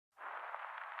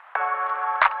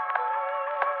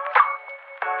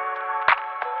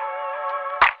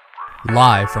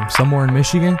Live from somewhere in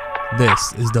Michigan,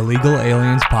 this is the Legal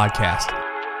Aliens Podcast.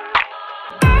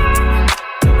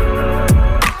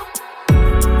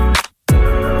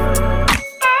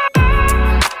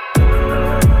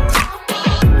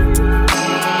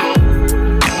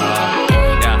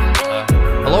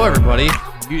 Hello everybody,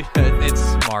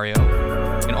 it's Mario,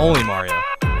 and only Mario.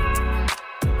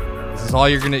 This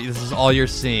is all you're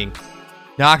seeing.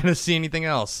 Not gonna see anything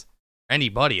else.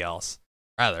 Anybody else,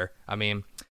 rather. I mean,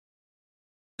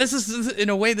 this is, in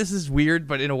a way, this is weird,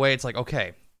 but in a way, it's like,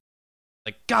 okay.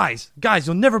 Like, guys,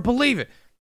 you'll never believe it.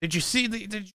 Did you see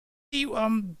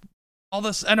all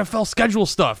this NFL schedule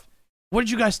stuff? What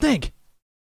did you guys think?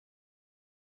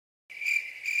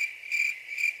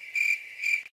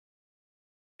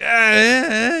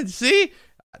 See?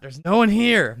 There's no one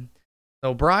here.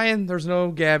 No Brian, there's no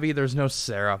Gabby, there's no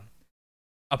Sarah.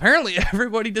 Apparently,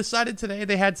 everybody decided today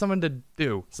they had something to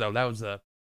do, so that was a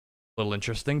little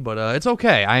interesting, but it's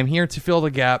okay. I'm here to fill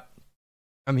the gap.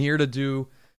 I'm here to do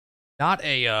not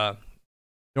a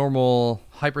normal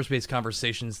hyperspace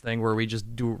conversations thing where we just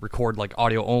record like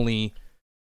audio only,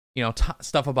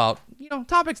 stuff about,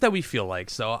 topics that we feel like.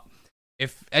 So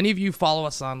if any of you follow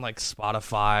us on like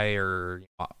Spotify or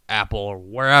Apple or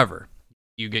wherever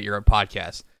you get your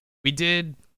podcast, we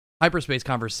did hyperspace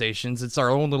conversations. It's our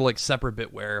own little like separate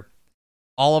bit where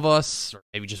all of us, or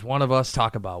maybe just one of us,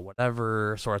 talk about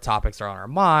whatever sort of topics are on our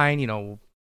mind,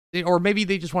 or maybe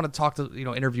they just want to talk to,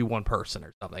 interview one person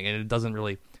or something, and it doesn't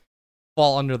really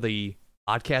fall under the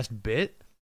podcast bit.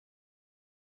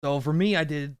 So for me, I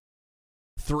did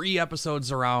 3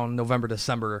 episodes around November,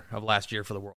 December of last year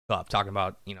for the World Cup, talking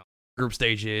about, group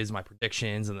stages, my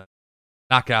predictions, and then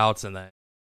knockouts, and then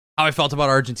how I felt about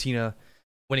Argentina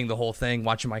winning the whole thing,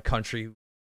 watching my country,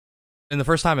 and the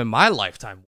first time in my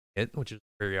lifetime, which is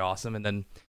very awesome, and then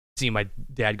seeing my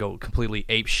dad go completely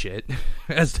ape shit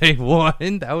as they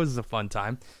won. That was a fun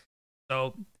time.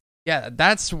 So yeah,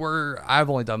 that's where I've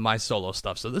only done my solo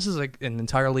stuff. So this is like an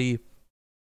entirely,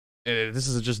 this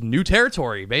is just new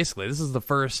territory, basically. This is the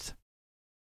first,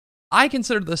 I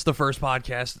consider this the first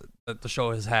podcast that the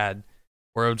show has had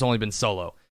where it's only been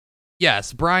solo.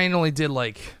 Yes, Brian only did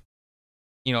like,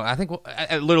 I think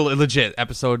literally legit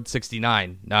episode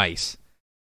 69. Nice.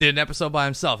 Did an episode by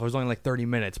himself. It was only like 30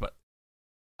 minutes, but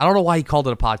I don't know why he called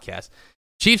it a podcast.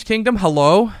 Chiefs Kingdom,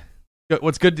 hello.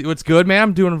 What's good, man?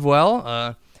 I'm doing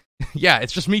well. Yeah,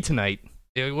 it's just me tonight.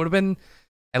 It would have been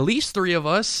at least 3 of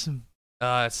us.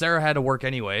 Sarah had to work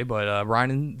anyway, but Ryan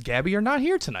and Gabby are not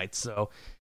here tonight, so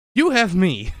you have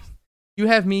me. You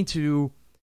have me to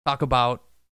talk about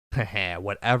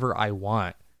whatever I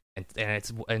want,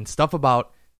 and stuff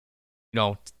about,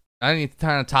 any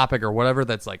kind of topic or whatever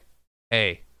that's like,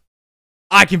 hey,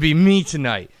 I can be me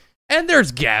tonight. And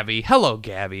there's Gabby. Hello,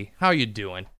 Gabby. How you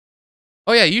doing?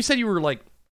 Oh yeah, you said you were like,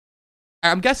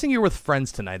 I'm guessing you're with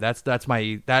friends tonight.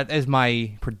 That is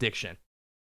my prediction.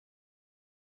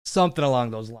 Something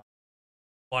along those lines.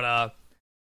 But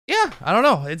yeah, I don't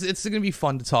know. It's gonna be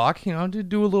fun to talk. To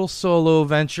do a little solo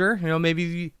venture.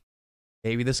 Maybe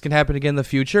this can happen again in the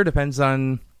future. Depends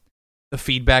on the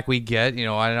feedback we get. I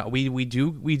don't know, we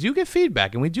do get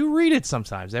feedback, and we do read it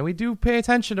sometimes, and we do pay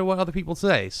attention to what other people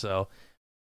say. So,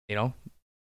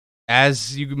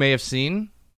 as you may have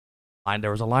seen,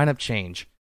 there was a lineup change,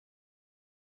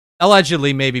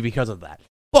 allegedly, maybe because of that.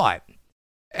 But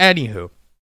anywho,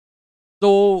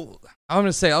 so I'm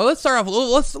gonna say, let's start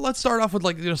off with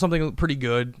like something pretty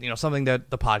good. Something that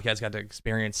the podcast got to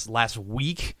experience last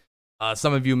week.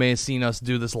 Some of you may have seen us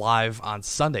do this live on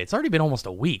Sunday. It's already been almost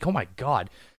a week. Oh my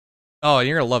god! Oh, and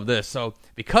you're gonna love this. So,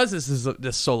 because this is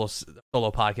this solo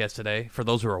podcast today, for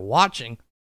those who are watching,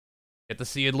 get to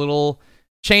see a little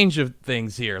change of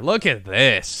things here. Look at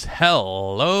this.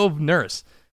 Hello, nurse.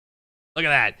 Look at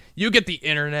that. You get the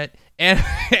internet,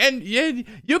 and you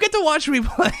get to watch me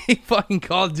play fucking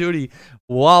Call of Duty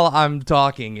while I'm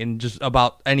talking and just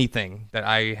about anything that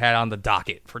I had on the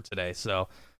docket for today. So.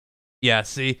 Yeah,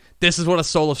 see, this is what a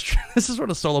solo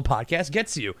podcast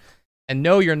gets you. And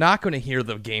no, you're not going to hear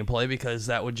the gameplay because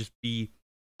that would just be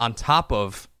on top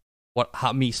of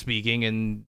me speaking,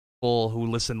 and people who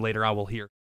listen later on will hear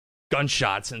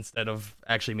gunshots instead of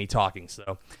actually me talking.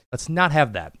 So let's not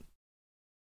have that.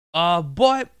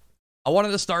 But I wanted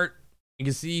to start. You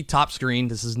can see top screen.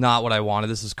 This is not what I wanted.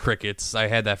 This is crickets. I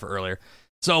had that for earlier.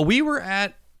 So we were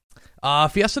at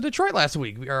Fiesta Detroit last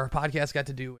week. Our podcast got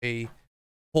to do a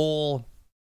whole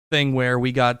thing where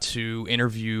we got to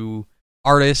interview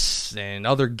artists and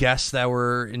other guests that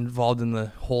were involved in the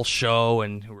whole show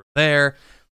and who were there.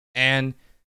 And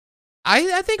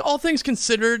I think all things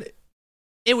considered,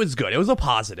 it was good. It was a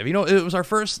positive. It was our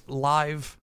first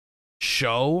live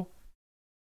show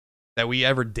that we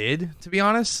ever did, to be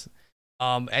honest.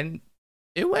 And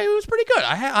it was pretty good.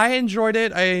 I enjoyed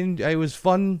it. It was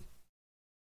fun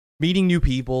meeting new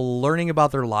people, learning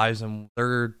about their lives and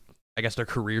their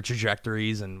career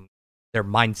trajectories and their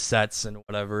mindsets and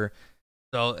whatever.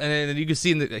 So, and you can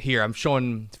see here, I'm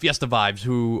showing Fiesta Vibes,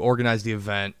 who organized the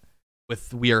event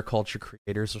with We Are Culture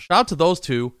Creators. So shout out to those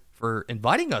two for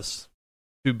inviting us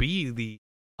to be the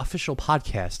official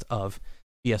podcast of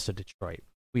Fiesta Detroit.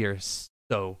 We are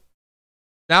so...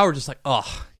 Now we're just like,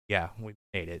 oh, yeah, we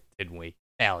made it, didn't we?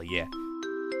 Hell yeah.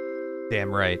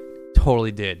 Damn right.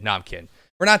 Totally did. No, I'm kidding.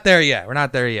 We're not there yet. We're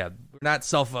not not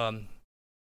self...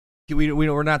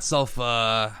 we're not self...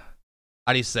 how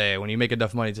do you say it? When you make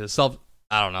enough money to self...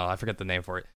 I don't know. I forget the name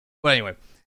for it. But anyway,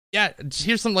 yeah,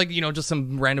 here's some, just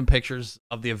some random pictures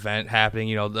of the event happening.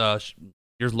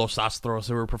 Here's Los Astros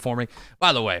who were performing.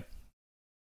 By the way,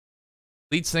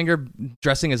 lead singer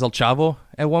dressing as El Chavo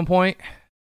at one point.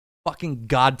 Fucking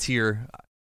god tier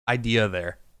idea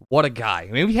there. What a guy.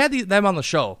 I mean, we had them on the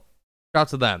show. Shout out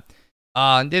to them.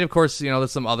 And then, of course,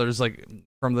 there's some others like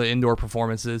from the indoor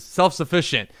performances.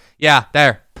 Self-sufficient. Yeah,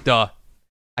 there. Duh.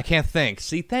 I can't think.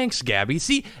 See, thanks, Gabby.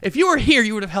 See, if you were here,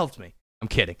 you would have helped me. I'm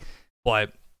kidding.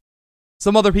 But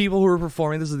some other people who were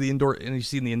performing, this is the indoor, and you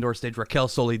see in the indoor stage, Raquel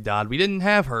Soledad. We didn't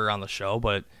have her on the show,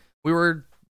 but we were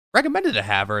recommended to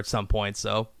have her at some point,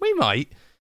 so we might.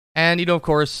 And, of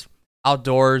course,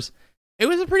 outdoors. It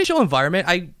was a pretty chill environment.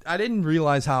 I didn't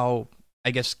realize how,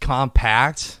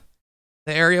 compact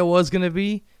the area was going to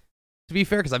be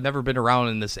fair, because I've never been around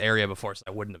in this area before, so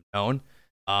I wouldn't have known.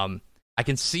 I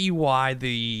can see why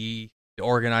the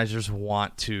organizers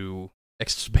want to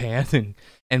expand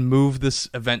and move this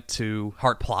event to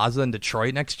Hart Plaza in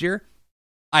Detroit next year.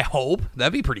 I hope.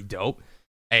 That'd be pretty dope.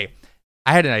 Hey,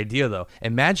 I had an idea, though.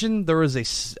 Imagine there was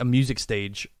a music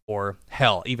stage, or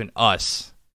hell, even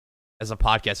us as a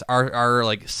podcast. Our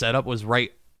setup was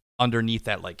right underneath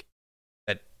that,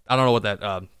 that, I don't know what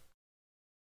that,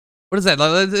 what is that?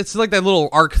 It's like that little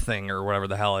arc thing or whatever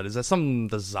the hell it is. That's some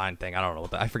design thing. I don't know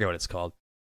I forget what it's called.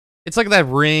 It's like that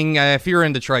ring. If you're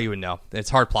in Detroit, you would know. It's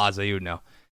Hart Plaza. You would know.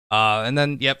 And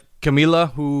then, yep,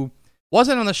 Camila, who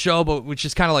wasn't on the show, but which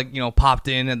just kind of popped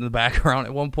in the background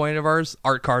at one point of ours.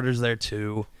 Art Carter's there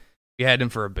too. We had him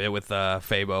for a bit with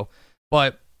Fabo.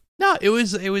 But no, it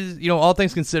was all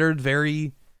things considered,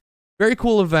 very, very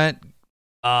cool event.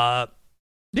 Yeah,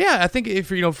 I think if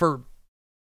for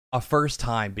a first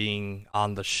time being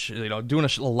on the doing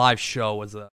a live show I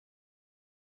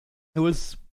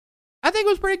think it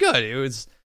was pretty good. It was,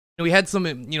 we had some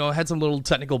little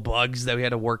technical bugs that we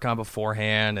had to work on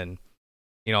beforehand, and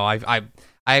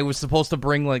I was supposed to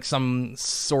bring some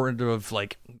sort of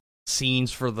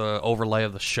scenes for the overlay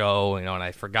of the show, and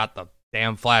I forgot the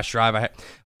damn flash drive.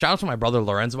 Shout out to my brother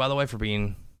Lorenzo, by the way, for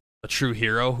being a true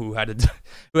hero who had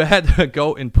to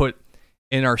go and put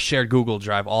in our shared Google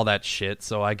Drive all that shit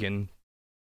so I can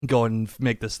go and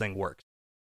make this thing work.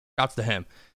 Shouts to him.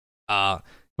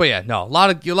 But yeah, no, a lot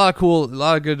of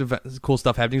good cool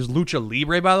stuff happening. There's Lucha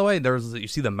Libre, by the way. You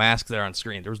see the mask there on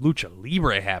screen. There was Lucha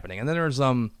Libre happening, and then there was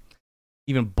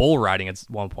even bull riding at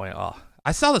one point. Oh,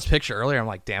 I saw this picture earlier. I'm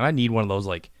like, damn, I need one of those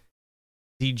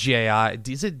DJI.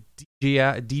 Is it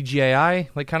DJI?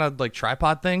 Kind of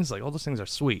tripod things. All those things are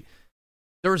sweet.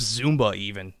 There was Zumba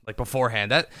even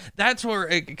beforehand. That's where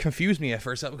it confused me at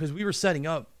first, because we were setting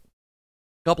up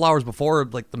a couple hours before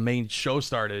the main show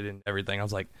started and everything. I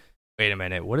was like, wait a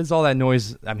minute, what is all that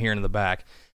noise I'm hearing in the back?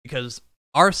 Because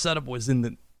our setup was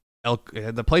in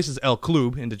the place is El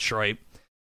Club in Detroit,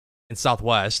 in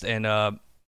Southwest, and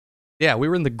yeah, we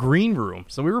were in the green room,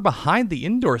 so we were behind the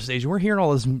indoor stage, and we're hearing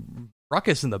all this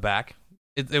ruckus in the back.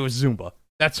 It was Zumba.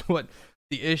 That's what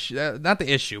the issue, not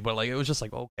the issue, but it was just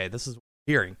okay, this is what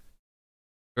we're hearing.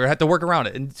 We had to work around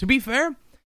it, and to be fair,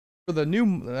 for the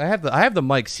new, I have the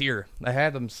mics here. I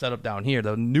had them set up down here.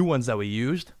 The new ones that we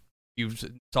used. You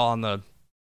saw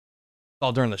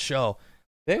during the show,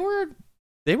 they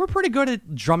were pretty good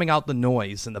at drumming out the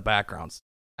noise in the backgrounds.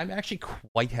 I'm actually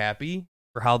quite happy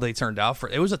for how they turned out.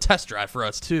 It was a test drive for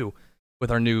us too,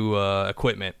 with our new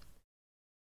equipment.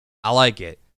 I like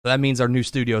it. So that means our new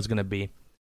studio is going to be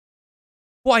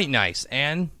quite nice.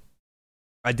 And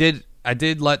I did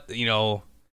let the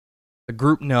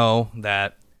group know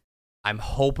that I'm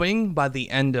hoping by the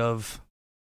end of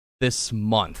this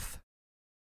month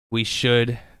we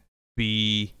should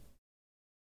be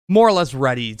more or less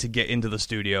ready to get into the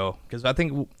studio, because I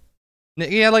think,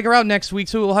 yeah, around next week,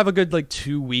 so we'll have a good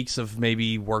 2 weeks of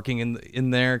maybe working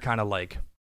in there, kind of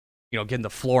getting the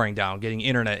flooring down, getting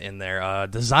internet in there,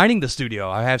 designing the studio.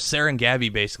 I have Sarah and Gabby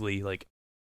basically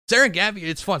Sarah and Gabby.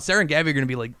 It's fun. Sarah and Gabby are gonna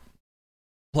be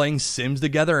playing Sims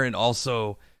together and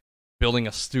also building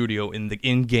a studio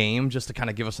in game just to kind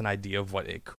of give us an idea of what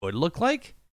it could look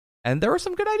like. And there were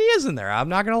some good ideas in there. I'm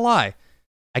not gonna lie.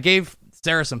 I gave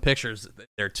Sarah some pictures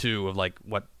there too of like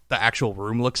what the actual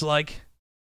room looks like.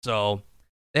 So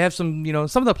they have some,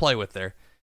 something to play with there.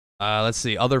 Let's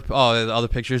see other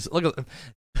pictures. Look at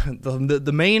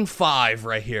the main 5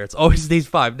 right here. It's always these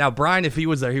 5. Now Brian, if he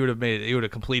was there, he would have made it. He would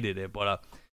have completed it. But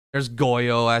there's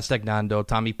Goyo, Aztec Nando,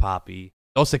 Tommy Poppy,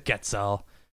 Dose Quetzal,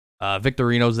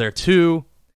 Victorino's there too.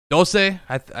 Dose,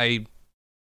 I'm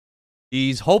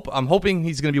hoping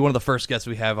he's gonna be one of the first guests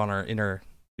we have in our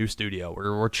new studio.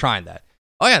 We're trying that.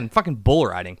 Oh yeah, and fucking bull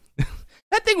riding.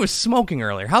 That thing was smoking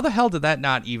earlier. How the hell did that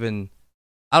not even?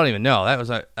 I don't even know.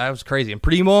 That was crazy. And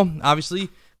Primo, obviously,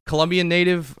 Colombian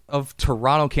native of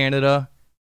Toronto, Canada.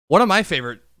 One of my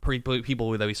favorite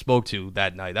people that we spoke to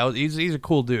that night. He's a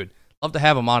cool dude. Love to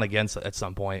have him on again at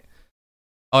some point.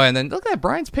 Oh, and then look at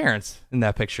Brian's parents in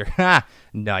that picture. Ha,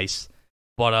 nice.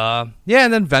 But yeah,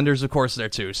 and then vendors, of course, there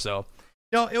too. So,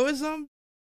 it was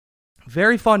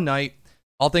very fun night,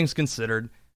 all things considered.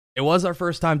 It was our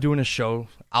first time doing a show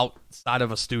outside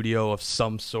of a studio of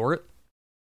some sort.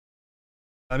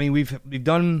 I mean, we've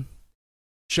done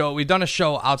a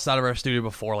show outside of our studio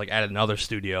before, like at another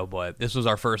studio, but this was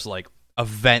our first like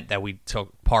event that we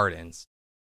took part in. And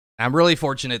I'm really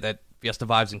fortunate that Fiesta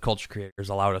Vibes and Culture Creators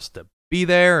allowed us to be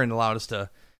there and allowed us to,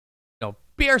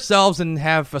 be ourselves and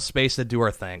have a space to do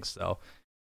our thing. So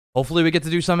hopefully we get to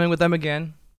do something with them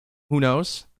again. Who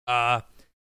knows? And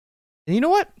you know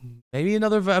what? Maybe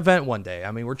another event one day.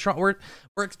 I mean, we're trying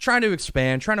to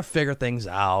expand, trying to figure things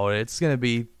out. It's gonna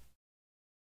be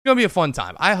a fun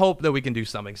time. I hope that we can do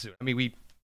something soon. I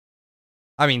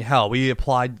mean, hell, we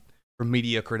applied for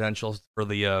media credentials for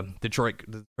the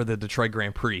Detroit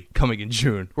Grand Prix coming in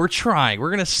June. We're trying.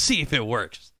 We're gonna see if it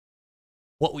works.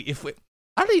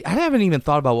 I haven't even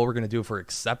thought about what we're gonna do if we're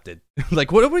accepted.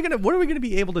 Like, what are we gonna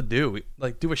be able to do?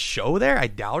 Like, do a show there? I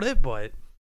doubt it, but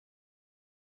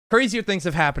crazier things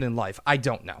have happened in life. I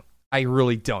don't know. I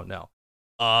really don't know.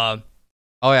 Oh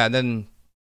yeah, and then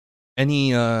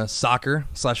any soccer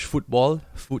 / football,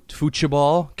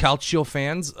 calcio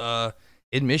fans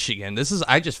in Michigan.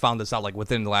 I just found this out like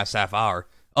within the last half hour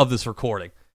of this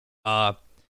recording.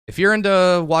 If you're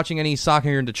into watching any soccer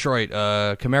here in Detroit,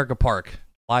 Comerica Park,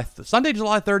 Sunday,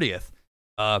 July 30th.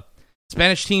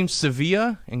 Spanish team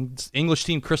Sevilla and English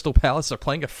team Crystal Palace are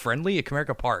playing a friendly at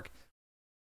Comerica Park.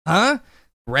 Huh?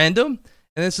 Random?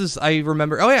 And this is, I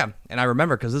remember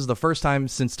because this is the first time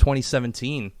since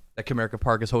 2017 that Comerica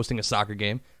Park is hosting a soccer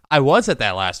game. I was at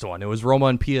that last one. It was Roma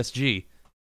and PSG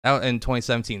out in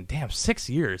 2017. Damn, 6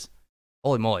 years.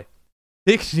 Holy moly.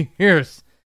 6 years.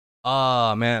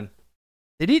 Oh, man.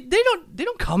 They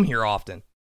don't come here often.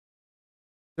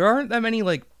 There aren't that many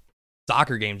like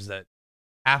soccer games that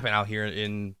happen out here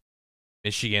in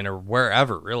Michigan or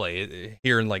wherever, really.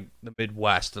 Here in like the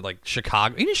Midwest, or like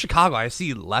Chicago. Even Chicago, I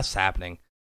see less happening.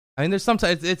 I mean, there's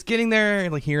sometimes it's getting there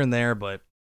like here and there, but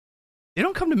they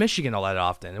don't come to Michigan all that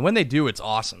often. And when they do, it's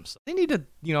awesome. So they need to,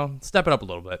 step it up a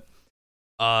little bit.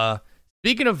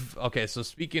 Speaking of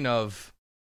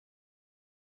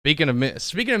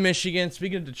Michigan,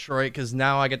 speaking of Detroit, because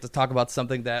now I get to talk about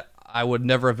something that I would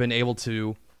never have been able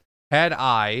to had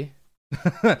I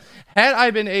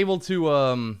been able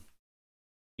to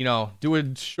do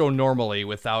a show normally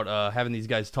without having these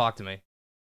guys talk to me,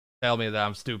 tell me that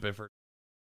I'm stupid for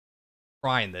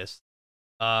trying this.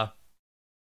 God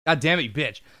damn it, you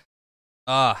bitch.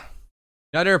 Now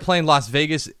they're playing Las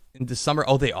Vegas in December.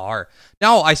 Oh, they are.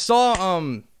 Now I saw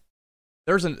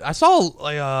Barcelona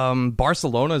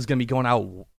is gonna be going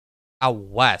out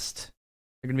west.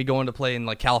 They're gonna be going to play in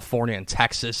like California and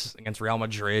Texas against Real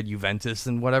Madrid, Juventus,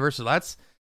 and whatever. So that's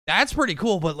pretty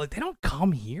cool. But like, they don't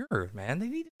come here, man. They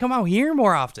need to come out here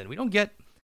more often. We don't get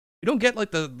like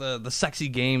the sexy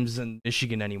games in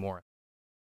Michigan anymore.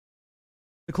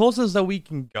 The closest that we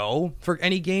can go for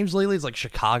any games lately is like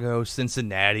Chicago,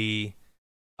 Cincinnati,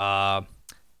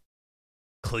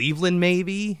 Cleveland,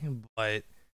 maybe. But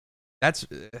that's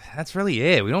really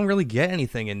it. We don't really get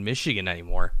anything in Michigan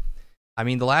anymore. I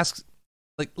mean, the last,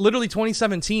 like, literally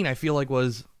 2017, I feel like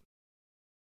was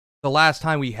the last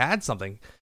time we had something.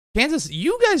 Kansas,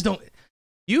 you guys don't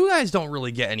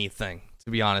really get anything,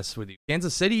 to be honest with you.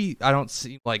 Kansas City, I don't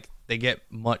see like they get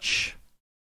much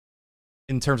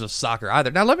in terms of soccer either.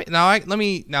 Now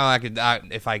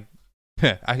if I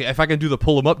can do the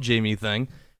pull 'em up Jamie thing.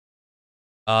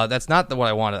 That's not what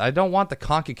I wanted. I don't want the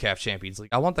CONCACAF Champions League.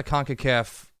 I want the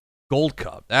CONCACAF Gold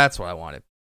Cup. That's what I wanted.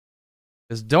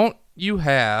 Because don't you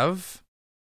have...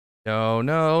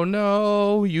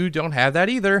 No, you don't have that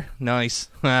either. Nice.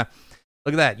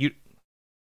 Look at that.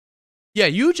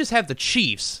 You just have the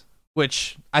Chiefs,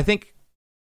 which I think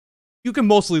you can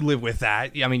mostly live with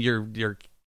that. I mean, your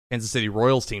Kansas City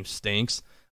Royals team stinks.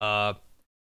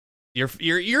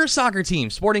 Your soccer team,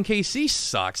 Sporting KC,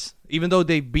 sucks. Even though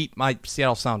they beat my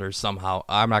Seattle Sounders somehow.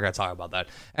 I'm not going to talk about that.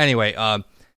 Anyway,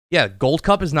 Gold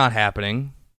Cup is not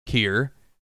happening here.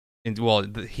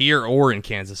 Here or in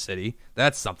Kansas City.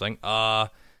 That's something.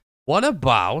 What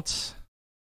about...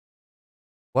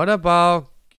 no,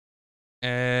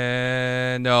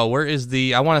 where is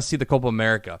the... I want to see the Copa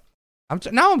America.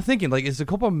 Now I'm thinking, like, is the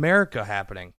Copa America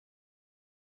happening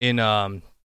in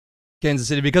Kansas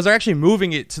City? Because they're actually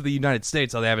moving it to the United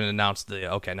States. Oh, they haven't announced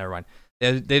the... Okay, never mind.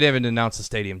 They haven't announced the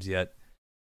stadiums yet.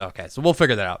 Okay, so we'll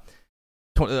figure that out.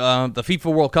 The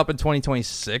FIFA World Cup in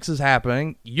 2026 is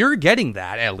happening. You're getting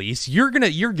that, at least. You're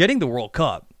getting the World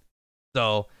Cup.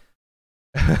 So...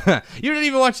 you didn't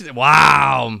even watch it.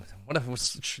 Wow. What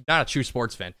if not a true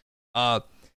sports fan.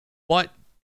 But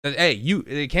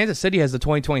hey, Kansas City has the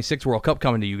 2026 World Cup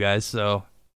coming to you guys, so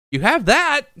you have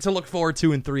that to look forward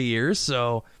to in 3 years.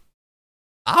 So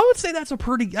I would say that's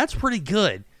pretty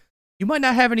good. You might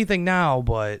not have anything now,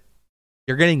 but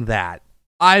you're getting that.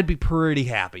 I'd be pretty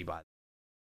happy by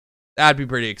that. I'd be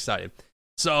pretty excited.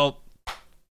 So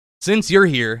since you're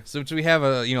here, since we have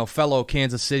a fellow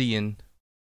Kansas Cityan,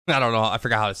 I don't know, I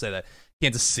forgot how to say that.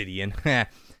 Kansas Cityan.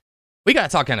 We gotta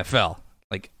talk NFL.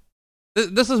 Like,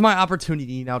 this is my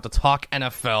opportunity now to talk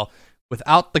NFL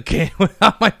without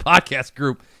without my podcast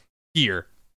group here.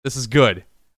 This is good.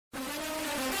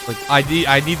 Like,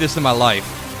 I need this in my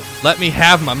life. Let me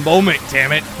have my moment,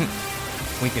 damn it.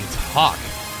 We can talk.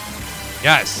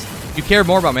 Yes. You care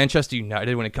more about Manchester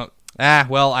United when it comes...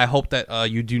 well, I hope that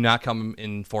you do not come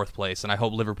in 4th place, and I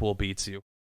hope Liverpool beats you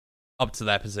up to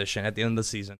that position at the end of the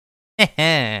season.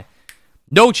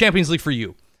 No Champions League for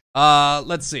you.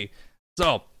 Let's see.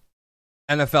 So,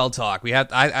 NFL talk. We have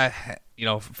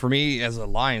for me as a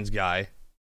Lions guy,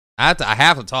 I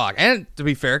have to talk. And to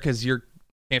be fair, because you're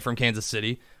from Kansas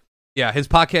City, yeah, his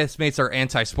podcast mates are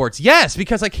anti-sports. Yes,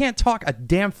 because I can't talk a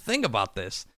damn thing about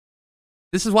this.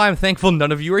 This is why I'm thankful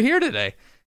none of you are here today.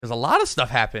 Because a lot of stuff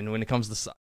happened when it comes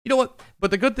to... You know what?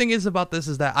 But the good thing is about this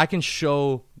is that I can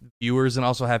show viewers and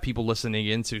also have people listening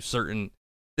into certain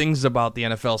things about the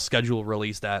NFL schedule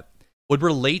release that would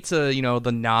relate to,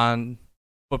 the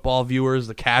non-football viewers,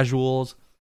 the casuals.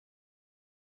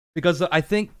 Because I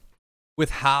think with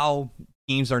how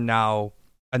teams are now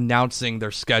announcing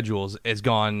their schedules, it's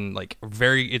gotten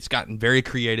very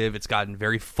creative. It's gotten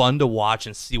very fun to watch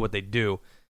and see what they do.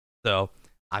 So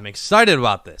I'm excited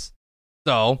about this.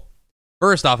 So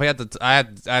first off, I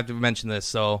have to mention this.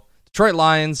 So Detroit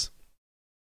Lions,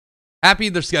 happy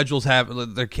their schedules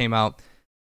came out.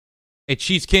 Hey,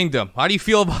 Chiefs Kingdom, how do you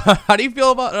feel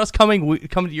about us coming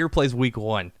to your place week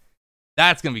 1?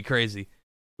 That's gonna be crazy.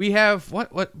 We have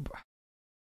what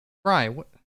Brian? What?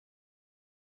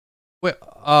 Wait,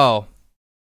 oh.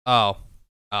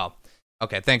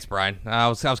 Okay, thanks, Brian. I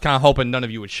was kind of hoping none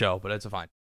of you would show, but it's fine.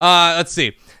 Let's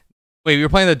see. Wait, we were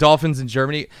playing the Dolphins in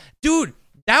Germany, dude.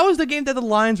 That was the game that the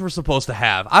Lions were supposed to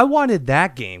have. I wanted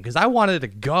that game because I wanted to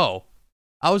go.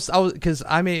 When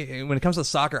it comes to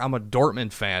soccer, I'm a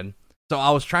Dortmund fan. So I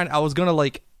was gonna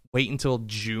wait until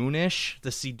June-ish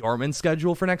to see Dortmund's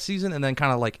schedule for next season and then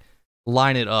kind of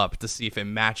line it up to see if it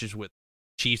matches with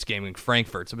Chiefs game in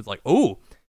Frankfurt. So it's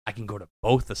I can go to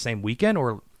both the same weekend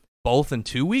or both in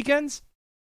 2 weekends.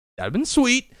 That'd have been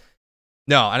sweet.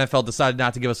 No, NFL decided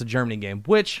not to give us a Germany game,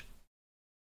 which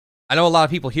I know a lot of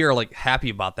people here are happy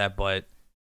about that, but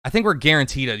I think we're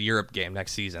guaranteed a Europe game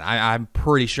next season. I'm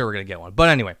pretty sure we're gonna get one. But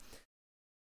anyway.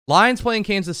 Lions playing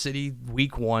Kansas City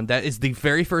week 1. That is the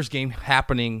very first game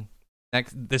happening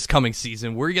this coming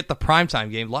season. We get the primetime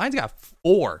game. Lions got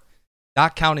 4,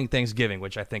 not counting Thanksgiving,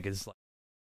 which I think is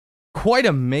quite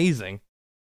amazing,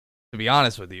 to be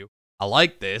honest with you. I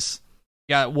like this.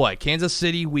 Got what? Kansas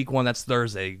City week 1, that's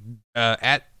Thursday.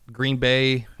 At Green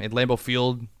Bay at Lambeau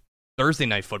Field, Thursday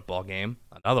night football game.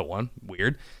 Another one.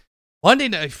 Weird. Monday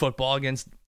night football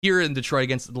here in Detroit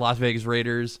against the Las Vegas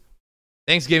Raiders.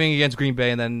 Thanksgiving against Green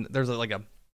Bay, and then there's a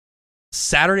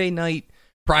Saturday night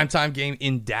primetime game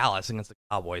in Dallas against the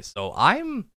Cowboys. So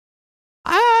I'd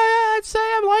say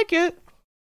I like it.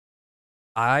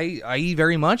 I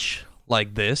very much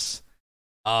like this.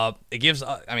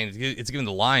 It's giving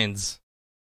the Lions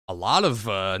a lot of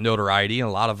notoriety and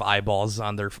a lot of eyeballs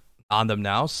on them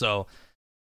now. So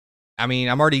I'm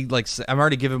already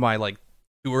giving my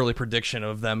too early prediction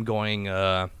of them going.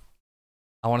 I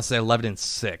want to say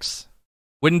 11-6.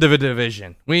 Win the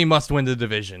division. We must win the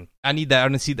division. I need that.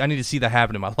 I need to see that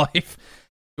happen in my life.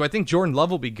 Do I think Jordan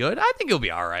Love will be good? I think he'll be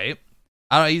all right.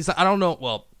 I don't know.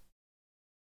 Well,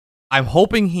 I'm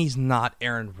hoping he's not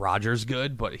Aaron Rodgers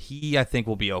good, but I think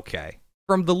will be okay.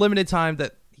 From the limited time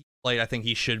that he played, I think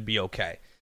he should be okay.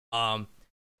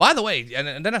 By the way,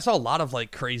 and then I saw a lot of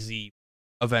like crazy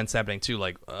events happening too.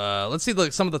 Like, let's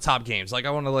see some of the top games. Like, I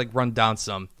want to like run down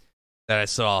some that I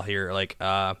saw here. Like,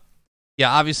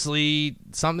 obviously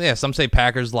some say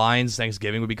Packers Lions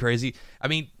Thanksgiving would be crazy. I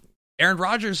mean, Aaron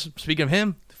Rodgers, speaking of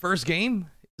him, the first game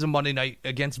is a Monday night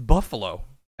against Buffalo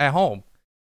at home.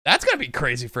 That's gonna be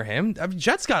crazy for him. I mean,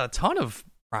 Jets got a ton of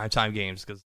primetime games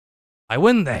because why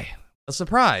wouldn't they? A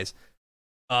surprise.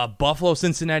 Buffalo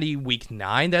Cincinnati week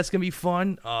 9. That's gonna be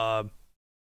fun.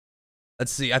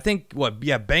 Let's see. I think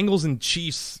Bengals and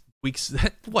Chiefs weeks.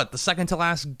 The second to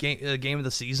last game of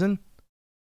the season.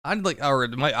 I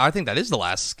think that is the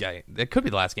last game. It could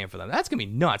be the last game for them. That's gonna be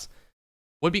nuts.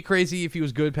 Would be crazy if he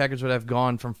was good. Packers would have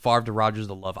gone from Favre to Rodgers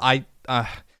to Love. I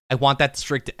want that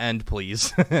streak to end,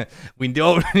 please. We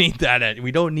don't need that.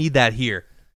 We don't need that here.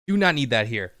 Do not need that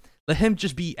here. Let him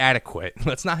just be adequate.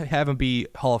 Let's not have him be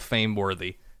Hall of Fame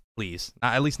worthy, please.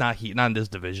 At least not in this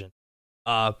division.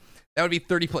 That would be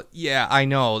 30 plus. Yeah, I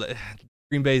know.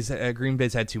 Green Bay's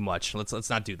had too much. Let's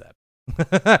not do that.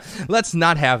 Let's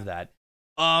not have that.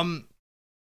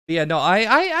 Yeah, no,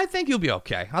 I think he'll be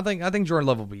okay. I think Jordan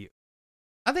Love will be.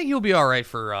 I think he'll be all right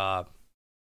for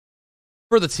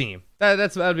the team.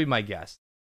 That'd be my guess.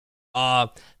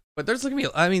 But there's gonna be.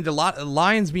 I mean, the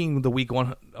Lions being the week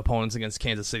 1 opponents against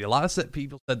Kansas City. A lot of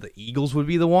people said the Eagles would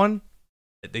be the one.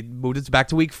 They moved it back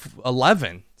to week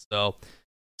 11. So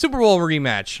Super Bowl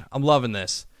rematch. I'm loving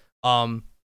this.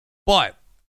 But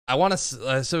I want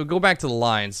to so go back to the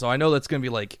Lions. So I know that's gonna be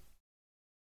like.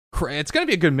 It's gonna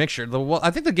be a good mixture.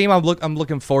 I think the game I'm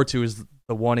looking forward to is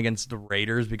the one against the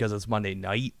Raiders because it's Monday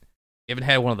night. We haven't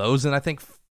had one of those in I think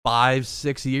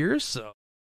 5-6 years. So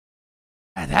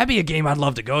that'd be a game I'd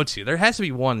love to go to. There has to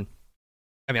be one.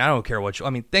 I mean, I don't care which. I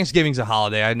mean, Thanksgiving's a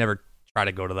holiday. I never try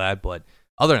to go to that, but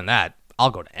other than that,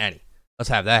 I'll go to any. Let's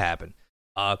have that happen.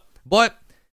 But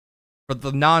for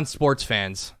the non-sports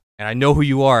fans, and I know who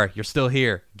you are, you're still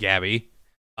here, Gabby.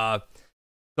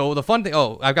 So the fun thing,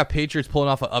 I've got Patriots pulling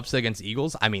off an upset against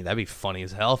Eagles. I mean, that'd be funny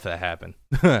as hell if that happened.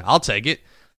 I'll take it.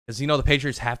 Because, the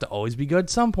Patriots have to always be good at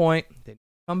some point. They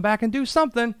come back and do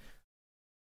something.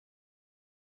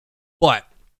 But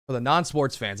for the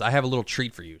non-sports fans, I have a little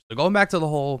treat for you. So going back to the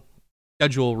whole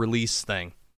schedule release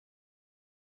thing,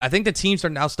 I think the teams are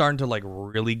now starting to like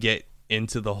really get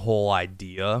into the whole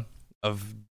idea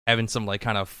of having some like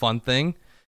kind of fun thing.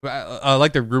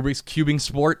 Like the Rubik's cubing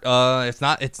sport. It's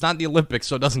not the Olympics,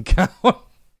 so it doesn't count.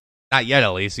 Not yet,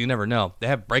 at least. You never know. They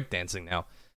have breakdancing now.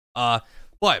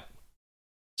 But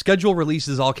schedule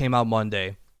releases all came out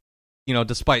Monday.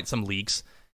 Despite some leaks,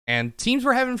 and teams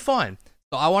were having fun.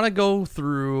 So I want to go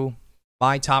through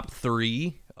my top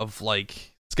 3 of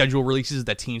like schedule releases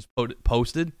that teams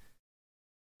posted.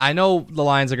 I know the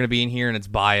Lions are going to be in here, and it's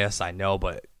biased. I know,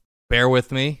 but bear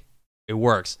with me. It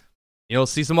works. You'll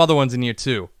see some other ones in here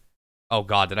too. Oh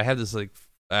God, did I have this like?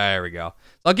 There we go.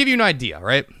 So I'll give you an idea,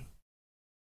 right?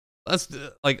 Let's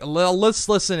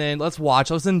listen in. Let's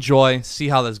watch. Let's enjoy. See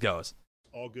how this goes.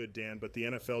 All good, Dan. But the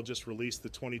NFL just released the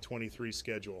 2023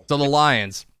 schedule. So the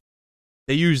Lions,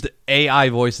 they used AI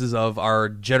voices of our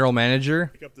general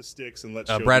manager, pick up the sticks and let's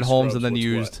Brad Holmes, and then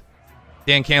used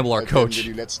Dan Campbell, our coach.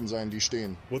 What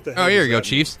the hell? Oh, here you go,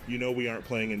 Chiefs. You know we aren't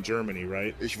playing in Germany,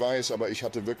 right? Ich weiß, aber ich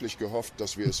hatte wirklich gehofft,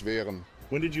 dass wir es wären.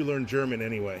 When did you learn German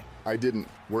anyway? I didn't.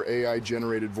 We're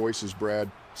AI-generated voices, Brad.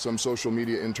 Some social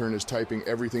media intern is typing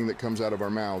everything that comes out of our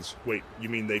mouths. Wait, you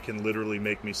mean they can literally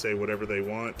make me say whatever they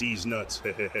want? These nuts.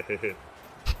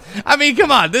 I mean,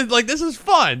 come on. This is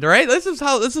fun, right? This is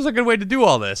a good way to do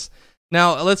all this.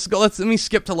 Now, let me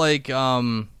skip to like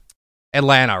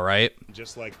Atlanta, right?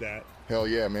 Just like that. Hell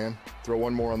yeah, man. Throw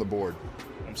one more on the board.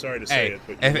 I'm sorry to say it,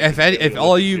 but if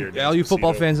all you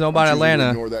football fans know about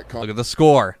Atlanta, look at the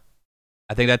score.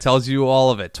 I think that tells you all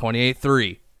of it.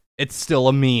 28-3. It's still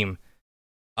a meme.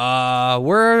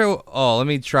 Let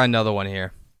me try another one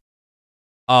here.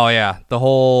 Oh yeah, the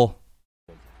whole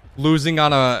losing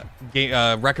on a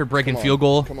record-breaking field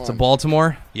goal to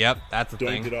Baltimore. Yep, that's the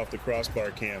thing. Don't get off the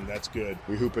crossbar, Cam. That's good.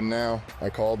 We hooping now. I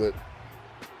called it.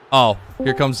 Oh,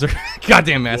 here comes the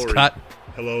goddamn mascot. Rory.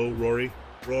 Hello, Rory.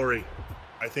 Rory,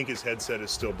 I think his headset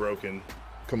is still broken.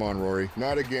 Come on, Rory.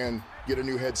 Not again. Get a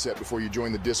new headset before you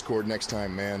join the Discord next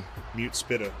time, man. Mute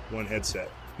Spitta, one headset.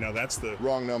 Now that's the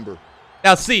wrong number.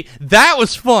 Now see, that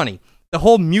was funny. The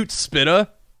whole mute Spitta,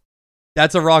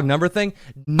 that's a wrong number thing.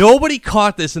 Nobody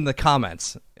caught this in the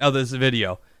comments of this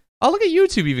video. Oh, look at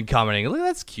YouTube even commenting. Look,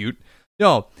 that's cute.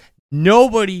 No,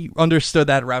 Nobody understood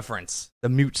that reference. The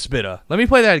mute spitter. Let me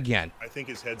play that again. I think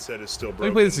his headset is still broken. Let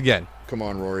me play this again. Come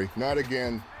on, Rory. Not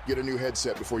again. Get a new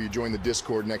headset before you join the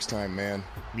Discord next time, man.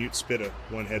 Mute spitter,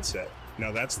 one headset.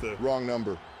 Now that's the wrong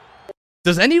number.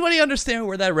 Does anybody understand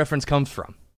where that reference comes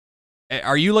from?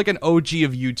 Are you like an OG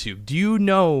of YouTube? Do you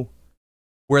know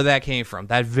where that came from?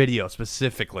 That video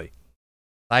specifically.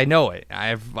 I know it.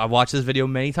 I've watched this video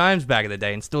many times back in the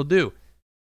day and still do.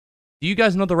 Do you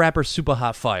guys know the rapper Super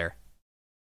Hot Fire?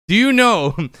 Do you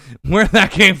know where that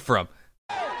came from?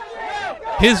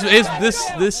 This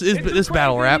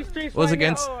battle rap was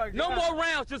against no more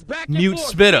rounds, just back and Mute forth.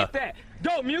 Spitter.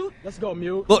 Go Mute. Let's go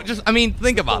Mute. Look,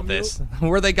 think about this.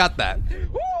 Where they got that?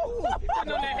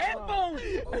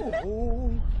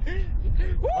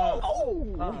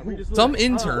 Some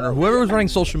intern or whoever was running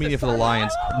social media for the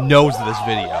Lions knows this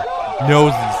video.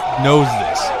 Knows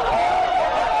this.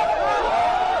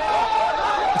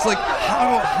 It's like,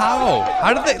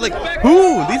 how did they, like,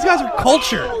 who? These guys are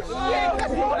cultured.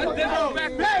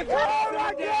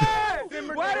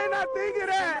 Why didn't I think of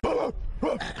that?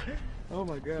 Oh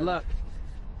my God. Look.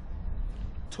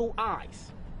 2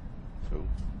 eyes.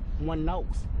 1 nose.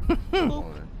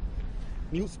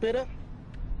 Mute spitter.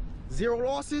 0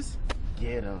 losses.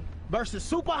 Get him. Versus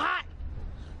Super Hot.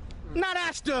 Now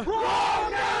that's the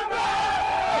wrong number!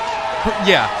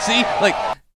 Yeah, see? Like,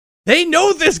 they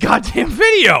know this goddamn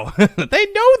video. They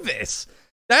know this.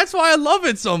 That's why I love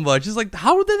it so much. It's like,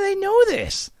 how did they know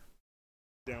this?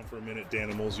 down for a minute,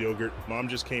 Danimals yogurt. Mom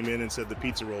just came in and said the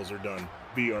pizza rolls are done.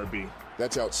 BRB.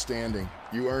 That's outstanding.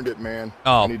 You earned it, man.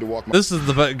 Oh, I need to walk my... This is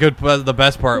the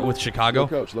best part with Chicago. Yo,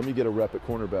 Coach, let me get a rep at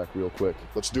cornerback real quick.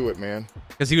 Let's do it, man.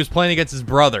 Because he was playing against his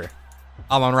brother,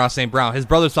 Amon-Ra St. Brown. His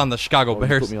brother's on the Chicago You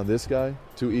Bears. put me on this guy?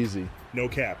 Too easy. No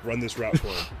cap. Run this route for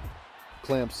him.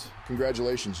 Clamps.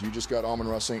 Congratulations. You just got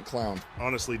Amon-Ra St. Clown.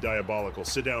 Honestly diabolical.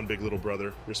 Sit down, big little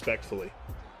brother. Respectfully.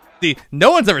 See,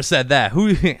 no one's ever said that.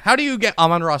 How do you get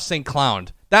Amon-Ra St. Clowned?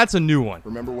 That's a new one.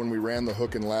 Remember when we ran the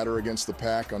hook and ladder against the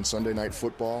pack on Sunday Night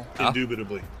Football?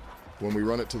 Indubitably. When we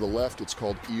run it to the left, it's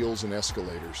called eels and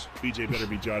escalators. BJ better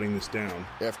be jotting this down.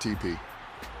 FTP.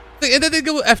 And then they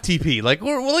go with FTP. Like,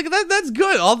 well, like that's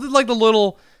good. All the like the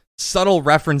little subtle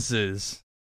references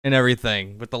and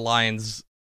everything with the Lions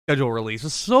schedule release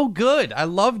was so good. I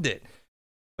loved it.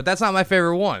 But that's not my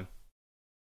favorite one.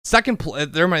 Second place,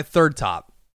 they're my third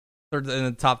in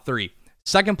the top three.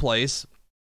 Second place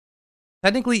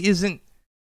technically is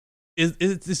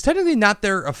technically not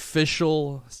their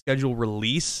official schedule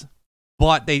release,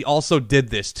 but they also did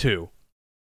this too.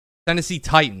 Tennessee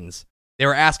Titans. They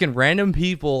were asking random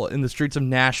people in the streets of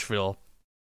Nashville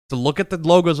to look at the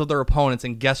logos of their opponents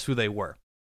and guess who they were.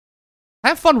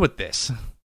 Have fun with this.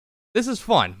 This is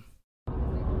fun.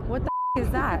 What the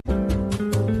is that?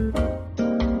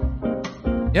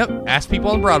 Yep, ask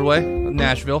people on Broadway,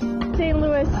 Nashville. St.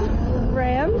 Louis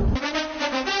Rams.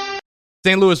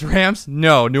 St. Louis Rams?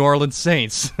 No, New Orleans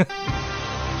Saints.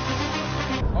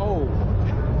 Oh.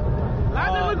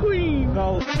 Lightning McQueen.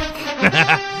 No.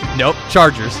 Nope,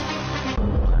 Chargers.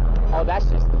 Oh, that's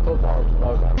just the football.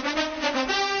 Okay.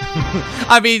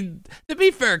 I mean, to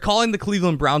be fair, calling the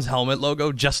Cleveland Browns helmet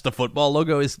logo just the football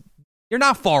logo is... You're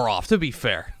not far off, to be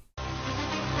fair.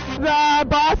 The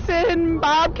Boston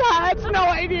Bobcats. No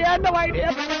idea.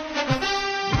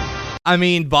 I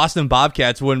mean, Boston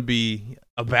Bobcats wouldn't be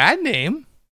a bad name,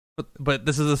 but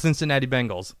this is the Cincinnati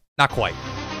Bengals. Not quite.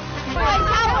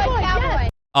 Cowboy.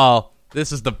 Oh,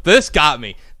 this got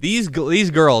me. These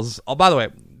girls. Oh, by the way,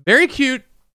 very cute,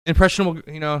 impressionable,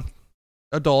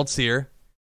 adults here,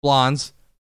 blondes.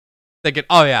 Thinking,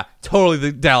 oh yeah, totally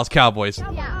the Dallas Cowboys.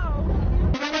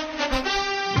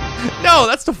 No,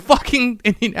 that's the fucking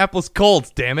Indianapolis Colts.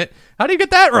 Damn it! How do you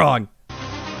get that wrong?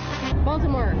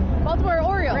 Baltimore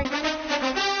Orioles.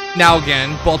 Now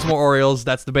again, Baltimore Orioles.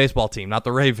 That's the baseball team, not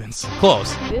the Ravens.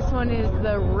 Close. This one is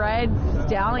the Red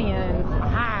Stallions.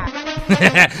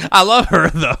 I love her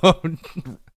though.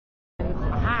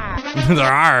 There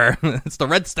are. It's the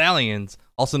Red Stallions,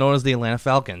 also known as the Atlanta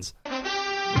Falcons.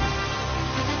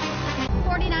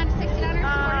 49 to 69ers.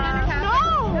 49er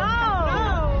Cowboys.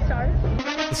 No. Sorry.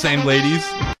 The same ladies.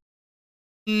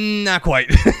 Not quite.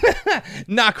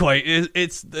 Not quite.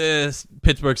 It's the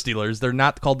Pittsburgh Steelers. They're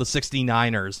not called the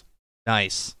 69ers.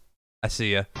 Nice. I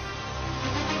see ya.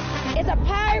 It's a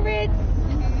Pirates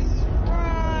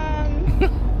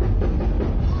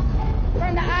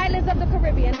from the islands of the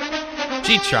Caribbean.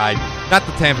 She tried. Not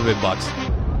the Tampa Bay Bucks.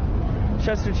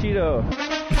 Chester Cheeto.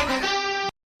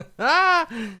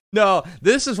 No,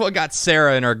 this is what got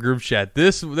Sarah in our group chat.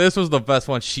 This was the best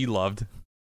one she loved.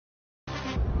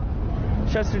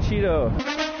 Chester Cheeto.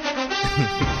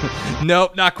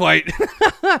 Nope, not quite.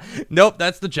 Nope,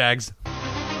 that's the Jags.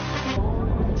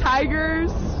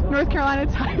 Tigers, North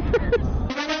Carolina Tigers.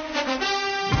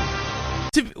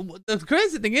 The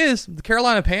crazy thing is, the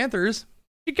Carolina Panthers,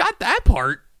 you got that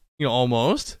part,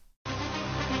 almost.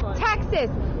 Texas,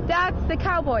 that's the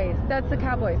Cowboys.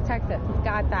 Texas,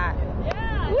 got that.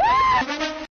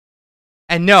 Yeah.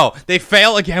 And no, they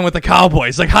fail again with the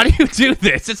Cowboys. Like, how do you do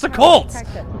this? It's the Colts.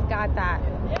 Texas, got that.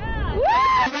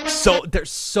 Yeah. So they're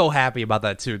so happy about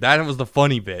that too. That was the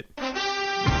funny bit.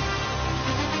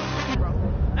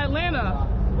 Atlanta.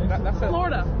 That's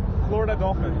Florida. Florida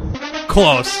Dolphins.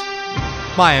 Close.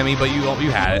 Miami, but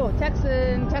you had it. Oh,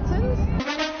 Texans.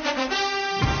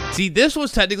 See, this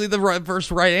was technically the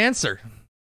first right answer.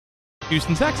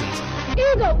 Houston Texans.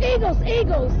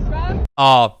 Eagles.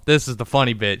 Oh, this is the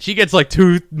funny bit. She gets like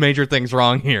 2 major things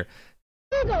wrong here.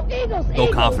 Eagles.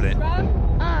 So confident.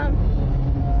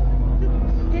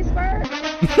 Pittsburgh.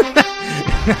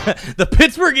 The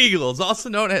Pittsburgh Eagles, also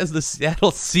known as the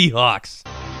Seattle Seahawks.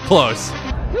 Close.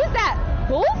 Who's that?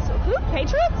 Bulls? Who?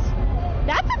 Patriots?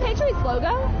 That's a Patriots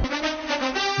logo.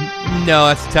 No,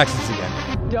 that's Texans again.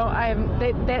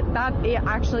 That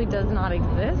actually does not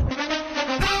exist.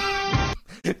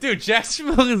 Dude,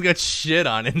 Jacksonville has got shit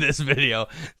on in this video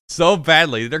so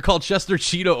badly. They're called Chester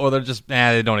Cheetah, or they're just,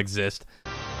 they don't exist.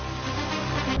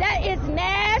 That is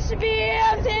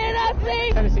Nashville,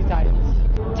 Tennessee. Tennessee Titans.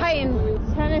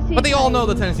 Tennessee. But they all know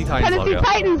the Tennessee Titans Tennessee logo.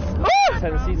 Titans.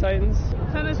 Tennessee Titans.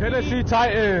 Tennessee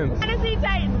Titans. Tennessee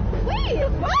Titans. Wait,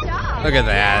 good job. Look at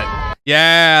that.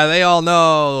 Yeah, they all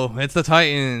know. It's the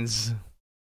Titans.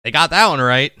 They got that one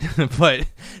right. But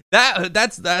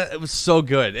that was so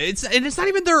good. It's not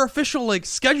even their official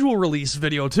schedule release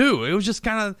video too. It was just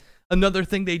kind of another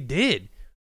thing they did.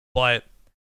 But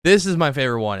this is my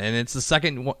favorite one, and it's the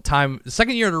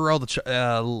second year in a row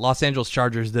the Los Angeles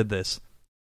Chargers did this.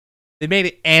 They made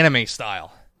it anime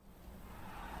style.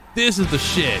 This is the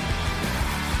shit.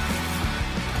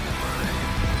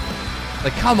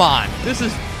 Like, come on, this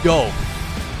is dope.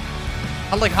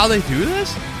 I like how they do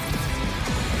this.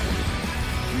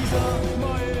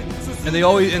 And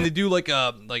they do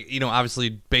obviously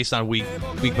based on week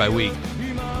by week.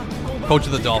 Coach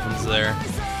of the Dolphins there.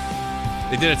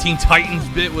 They did a Teen Titans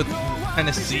bit with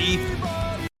Tennessee.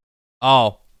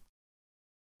 Oh,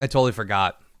 I totally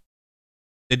forgot.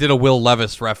 They did a Will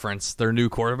Levis reference, their new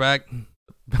quarterback.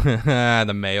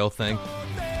 The Mayo thing.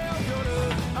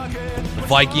 The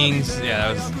Vikings,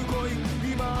 yeah, that was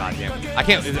goddamn.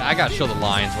 I gotta show the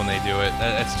Lions when they do it.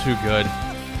 That's too good.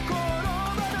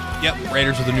 Yep,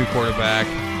 Raiders with a new quarterback.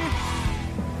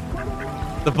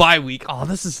 The bye week. Oh,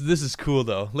 this is cool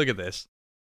though. Look at this.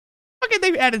 Okay,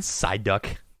 they added side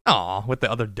duck. Aw, with the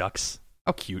other ducks.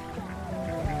 How cute.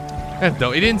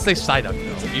 Though it didn't say side duck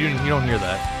though. You don't hear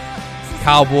that.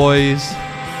 Cowboys.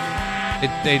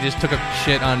 They just took a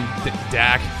shit on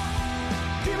Dak.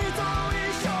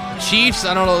 Chiefs.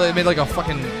 I don't know. They made like a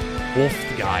fucking wolf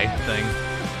guy thing.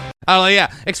 I don't know.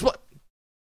 Yeah.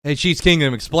 Hey, Chiefs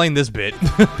Kingdom, explain this bit.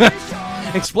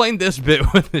 Explain this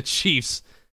bit with the Chiefs.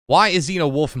 Why is he in a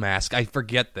wolf mask? I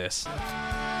forget this.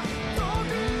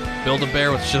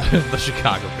 Build-A-Bear with the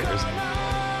Chicago Bears.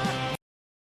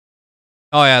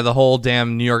 Oh, yeah, the whole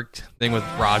damn New York thing with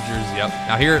Rodgers. Yep.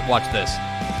 Now here, watch this.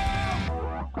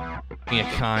 Mia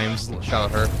Kimes.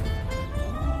 Shout out her.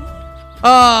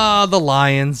 The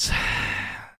Lions.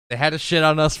 They had to shit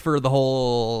on us for the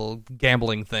whole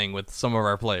gambling thing with some of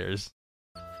our players.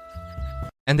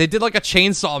 And they did like a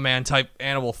Chainsaw Man type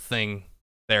animal thing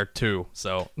there too.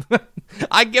 So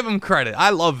I give them credit.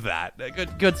 I love that.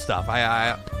 Good stuff.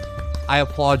 I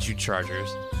applaud you,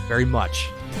 Chargers, very much.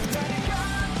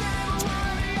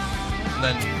 And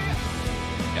then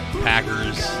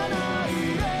Packers.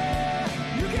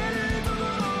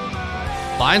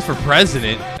 Lions for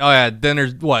president. Oh yeah, then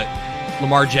there's what?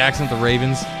 Lamar Jackson with the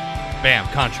Ravens. Bam,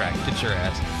 contract. Get your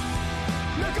ass.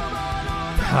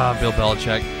 Bill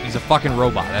Belichick. He's a fucking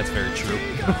robot. That's very true.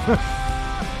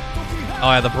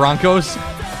 Oh, yeah, the Broncos.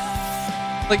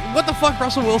 Like, what the fuck?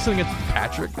 Russell Wilson against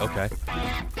Patrick? Okay.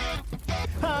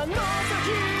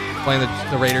 Playing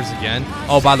the Raiders again.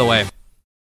 Oh, by the way.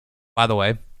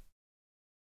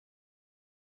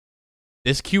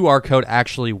 This QR code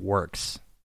actually works.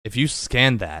 If you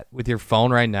scan that with your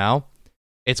phone right now,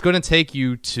 it's going to take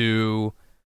you to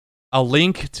a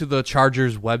link to the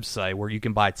Chargers website where you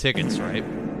can buy tickets, right?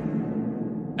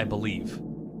 I believe.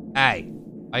 Hey,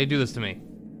 how you do this to me?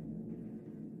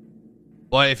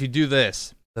 But if you do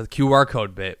this, the QR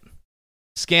code bit,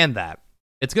 scan that.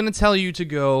 It's gonna tell you to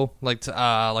go like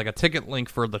a ticket link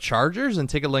for the Chargers and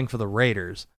ticket link for the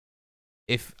Raiders.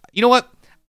 If you know what,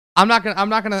 I'm not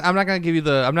gonna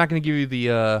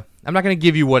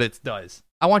give you what it does.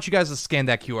 I want you guys to scan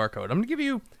that QR code. I'm gonna give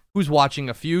you who's watching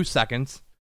a few seconds.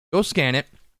 Go scan it.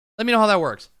 Let me know how that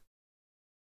works.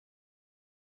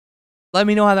 Let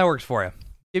me know how that works for you.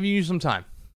 Giving you some time.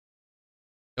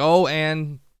 Go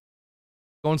and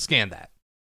scan that.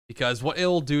 Because what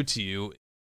it'll do to you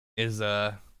is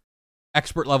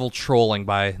expert level trolling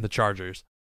by the Chargers.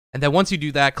 And then once you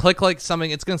do that, click like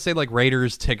something, it's going to say like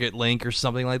Raiders ticket link or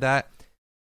something like that.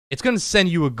 It's going to send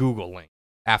you a Google link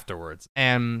afterwards.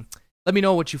 And let me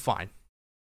know what you find.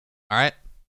 All right?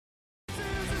 The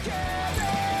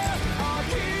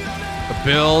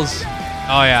Bills.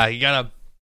 Oh yeah, you got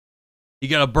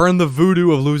to burn the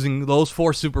voodoo of losing those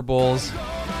 4 Super Bowls.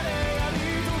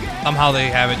 Somehow they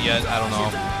haven't yet, I don't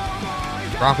know.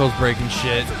 Broncos breaking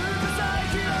shit.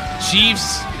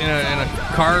 Chiefs in a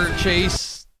car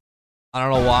chase. I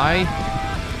don't know why.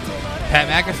 Pat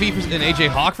McAfee and AJ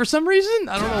Hawk for some reason.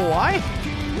 I don't know why.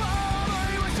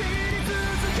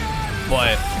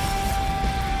 But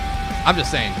I'm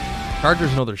just saying,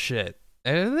 Chargers know their shit.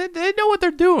 They know what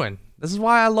they're doing. This is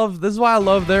why I love their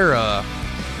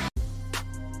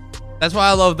That's why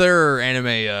I love their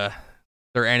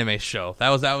anime show. That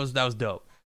was dope.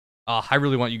 I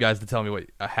really want you guys to tell me what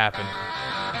happened.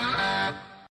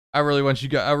 I really want you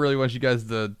guys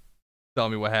to tell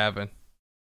me what happened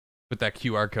with that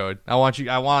QR code. I want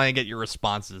to get your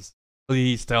responses.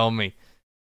 Please tell me.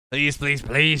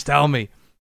 Please tell me.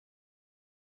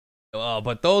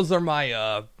 But those are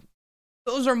my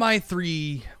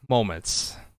 3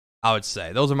 moments. I would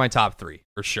say those are my top 3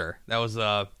 for sure. That was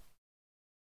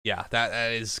yeah,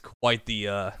 that is quite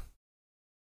the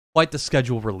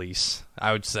schedule release,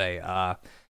 I would say.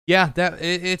 Yeah,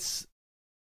 it's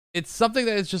something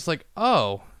that is just like,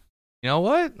 oh, you know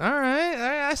what? All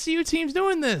right, I see you teams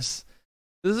doing this.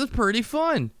 This is pretty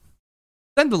fun.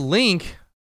 Send the link.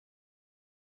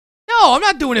 No, I'm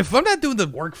not doing it. I'm not doing the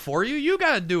work for you. You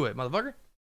gotta do it, motherfucker.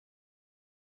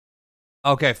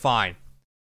 Okay, fine.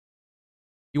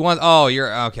 You want? Oh,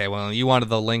 you're okay. Well, you wanted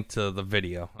the link to the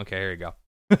video. Okay, here you go.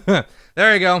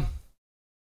 There you go.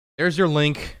 There's your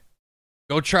link.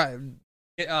 Go try.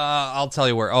 I'll tell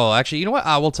you where. Oh, actually, you know what?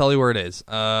 I will tell you where it is.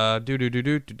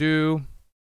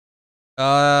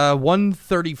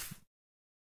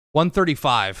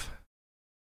 135.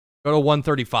 Go to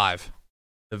 135.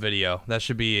 The video. That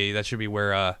should be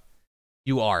where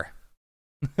you are.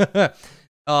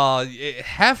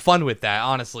 Have fun with that.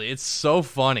 Honestly, it's so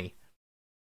funny.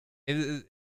 I'm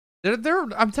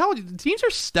telling you, the teams are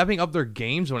stepping up their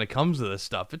games when it comes to this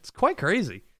stuff. It's quite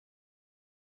crazy. It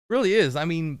really is. I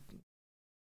mean,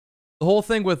 the whole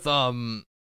thing with Brian,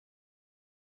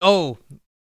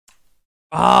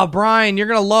 you're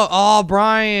gonna love.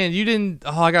 Brian, you didn't.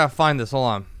 I gotta find this. Hold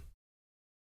on.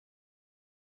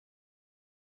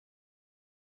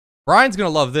 Brian's gonna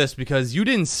love this because you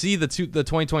didn't see the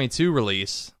 2022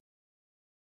 release.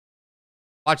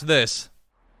 Watch this.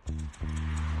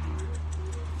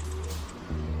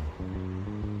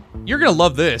 You're gonna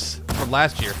love this from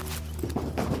last year.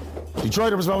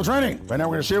 Detroit Urban Training. Right now,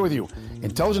 we're gonna share with you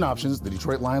intelligent options the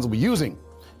Detroit Lions will be using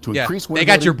to increase they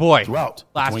got your boy throughout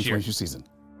last the 2022 year. season.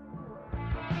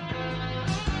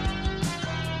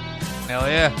 Hell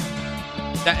yeah!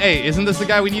 Hey, isn't this the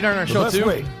guy we need on our show too? The best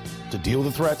way to deal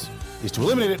with the threat is to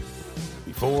eliminate it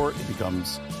before it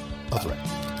becomes a threat.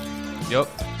 Yep.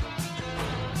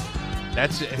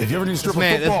 That's if you ever need to strip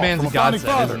this a football man's from a godsend,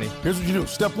 founding father, isn't he? here's what you do.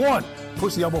 Step 1,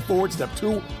 push the elbow forward. Step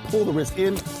 2, pull the wrist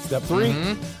in. Step 3,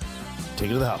 take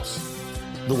it to the house.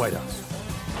 The White House.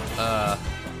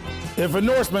 If a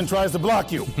Norseman tries to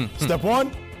block you, step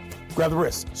 1, grab the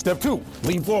wrist. Step 2,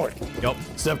 lean forward. Yep.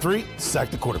 Step 3,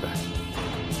 sack the quarterback.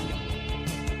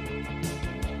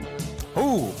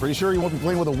 Oh, pretty sure you won't be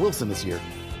playing with a Wilson this year.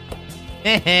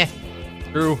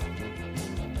 True.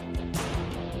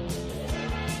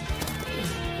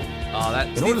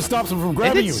 In order to stop them from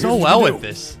grabbing you, it did so well with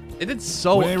this. It did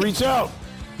so well. When they reach out,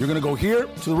 you're going to go here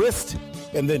to the wrist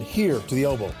and then here to the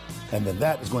elbow. And then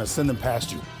that is going to send them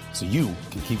past you so you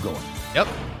can keep going. Yep.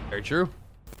 Very true.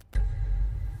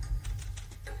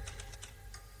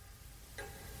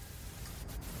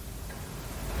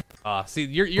 See,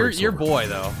 you're your boy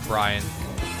though, Brian.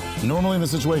 Normally in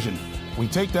this situation, we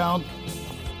take down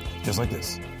just like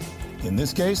this. In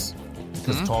this case,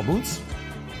 because of tall boots,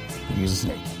 we use a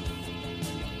snake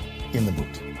in the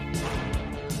boot.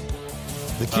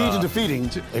 The key to defeating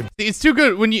it's too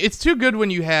good when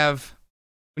you have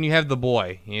the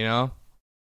boy, you know?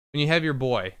 When you have your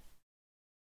boy.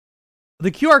 The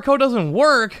QR code doesn't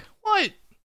work. What? It's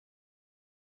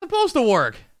supposed to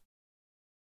work.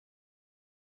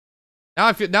 Now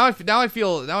I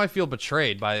feel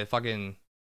betrayed by the fucking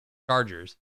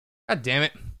Chargers. God damn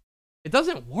it! It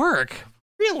doesn't work.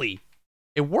 Really?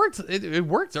 It worked. It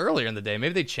worked earlier in the day.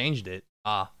 Maybe they changed it.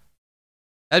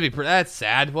 That's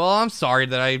sad. Well, I'm sorry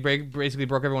that I basically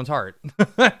broke everyone's heart.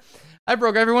 I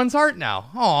broke everyone's heart now.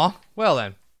 Aw. Well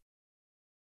then.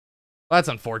 Well, that's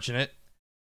unfortunate.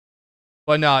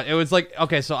 But no, it was like,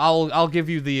 okay, so I'll give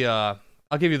you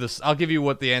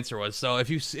what the answer was. So if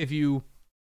you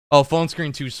phone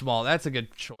screen too small, that's a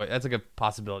good choice. That's a good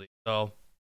possibility. So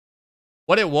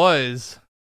what it was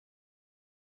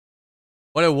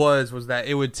that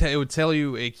it would tell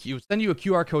you it would send you a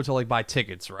QR code to like buy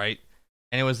tickets, right?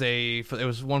 And it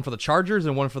was one for the Chargers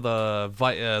and one for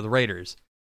the Raiders.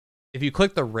 If you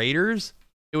click the Raiders,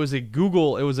 it was a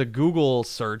Google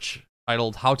search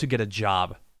titled "How to Get a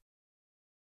Job."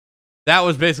 That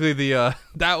was basically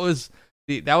that was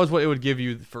what it would give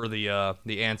you for the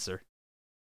answer.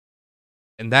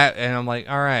 And I'm like,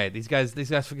 all right, these guys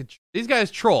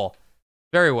troll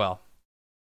very well.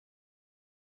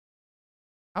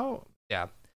 Oh yeah,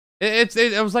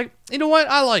 it was like, you know what,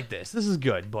 I like this. This is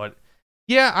good, but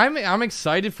yeah, I'm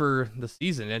excited for the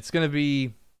season. It's gonna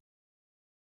be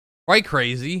quite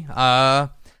crazy. I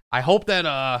hope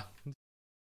that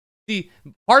see,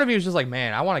 part of me was just like,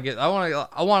 man, I want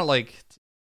like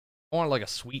a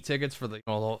sweet tickets for the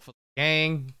for the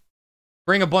gang.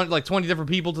 Bring a bunch, like 20 different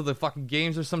people to the fucking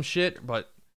games or some shit. But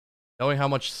knowing how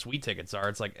much sweet tickets are,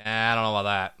 it's like, I don't know about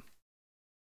that.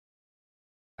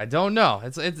 I don't know.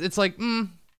 It's like,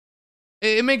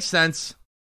 it makes sense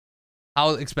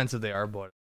how expensive they are, but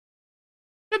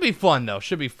should be fun though.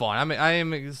 Should be fun. I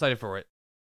am excited for it.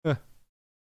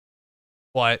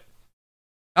 But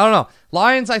I don't know.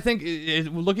 Lions, I think,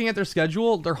 looking at their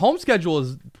schedule, their home schedule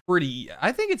is pretty.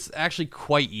 I think it's actually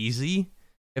quite easy.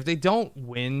 If they don't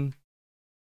win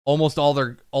almost all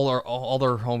their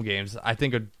home games, I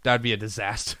think that'd be a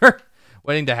disaster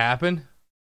waiting to happen.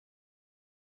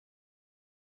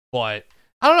 But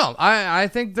I don't know. I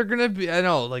think they're gonna be. I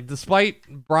know, like, despite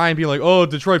Brian being like, "Oh,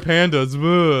 Detroit Pandas,"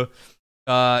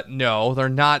 no, they're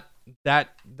not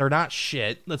that. They're not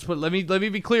shit. Let me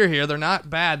be clear here. They're not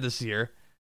bad this year.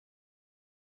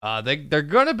 They're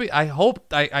gonna be. I hope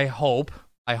they'll be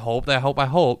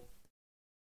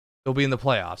in the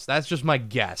playoffs. That's just my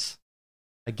guess.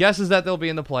 My guess is that they'll be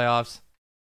in the playoffs.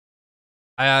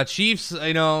 Chiefs,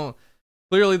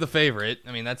 clearly the favorite.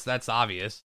 I mean, that's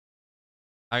obvious.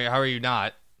 How are you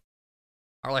not?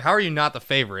 How are you not the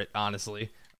favorite?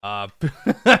 Honestly, I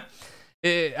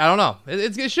don't know.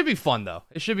 It should be fun though.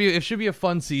 It should be a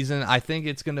fun season. I think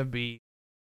it's gonna be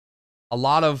a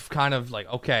lot of kind of like,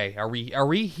 okay, are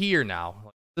we here now?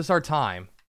 Is this our time?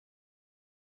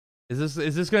 Is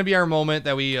this gonna be our moment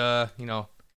that we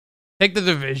take the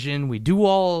division? We do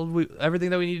everything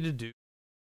that we need to do.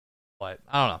 But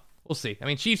I don't know. We'll see. I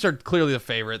mean, Chiefs are clearly the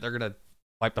favorite. They're gonna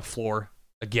wipe the floor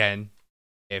again.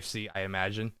 AFC, I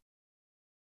imagine.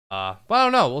 But I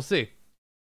don't know. We'll see.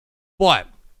 But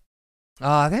they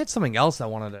had something else I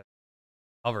wanted to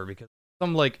cover, because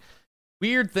some like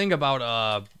weird thing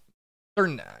about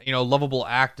certain lovable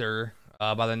actor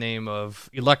by the name of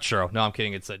Electro. No, I'm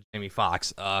kidding. It's Jamie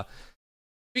Foxx. I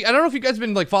don't know if you guys have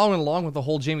been like following along with the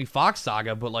whole Jamie Foxx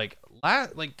saga, but like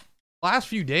last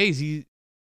few days,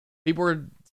 people were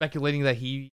speculating that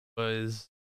he was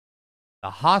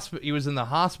He was in the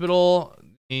hospital,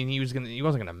 and he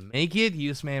wasn't gonna make it. He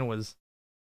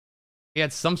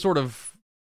had some sort of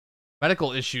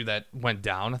medical issue that went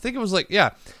down. I think it was like,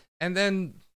 yeah. And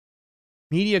then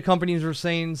media companies were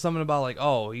saying something about like,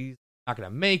 oh, he's not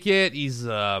gonna make it.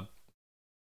 They're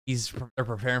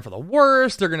preparing for the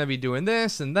worst. They're gonna be doing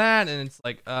this and that, and it's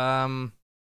like, no,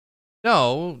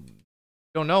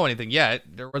 don't know anything yet.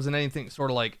 There wasn't anything sort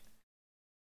of like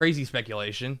crazy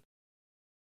speculation.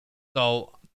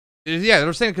 So yeah,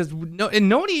 they're saying, because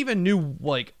nobody even knew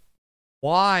like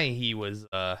why he was.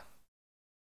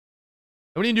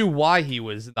 Nobody knew why he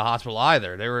was in the hospital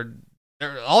either.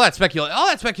 All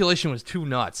that speculation was too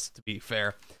nuts, to be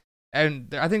fair.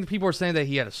 And I think people were saying that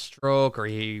he had a stroke or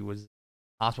he was in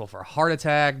the hospital for a heart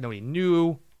attack. Nobody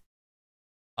knew.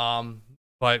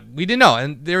 But we didn't know,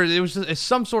 and it was just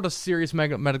some sort of serious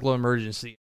medical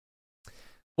emergency.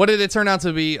 What did it turn out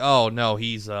to be? Oh no,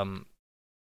 he's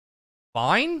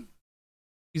fine.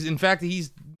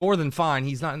 He's more than fine.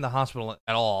 He's not in the hospital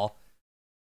at all.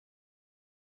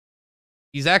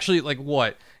 He's actually like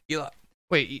what?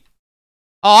 Wait.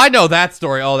 Oh, I know that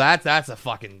story. Oh, that's a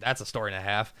story and a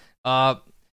half.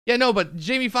 Yeah, no, but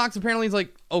Jamie Foxx apparently is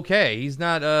like okay. He's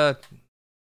not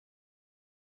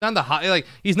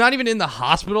he's not even in the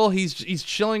hospital. He's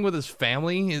chilling with his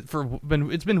family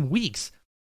it's been weeks.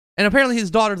 And apparently his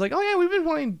daughter's like, oh yeah, we've been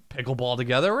playing pickleball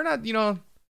together. We're not,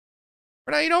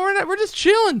 we're just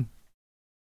chilling.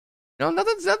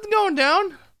 Nothing's going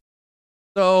down.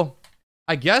 So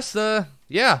I guess,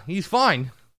 yeah, he's fine.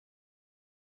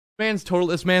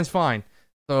 This man's fine.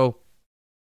 So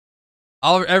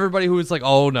everybody who was like,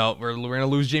 oh no, we're gonna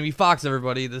lose Jamie Foxx,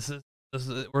 everybody. This is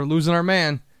we're losing our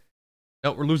man.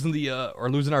 No, we're losing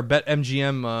our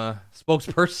BetMGM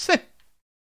spokesperson.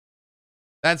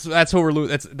 That's who we're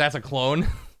losing. That's a clone.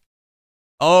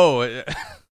 It's all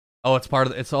part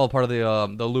of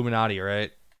the Illuminati, right?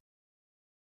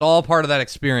 It's all part of that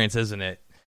experience, isn't it?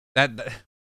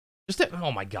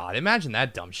 Oh my god, imagine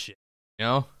that dumb shit,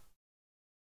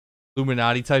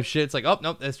 Illuminati type shit. It's like, oh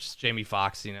nope, that's just Jamie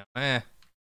Foxx, Yeah,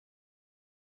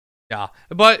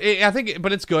 but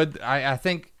it's good. I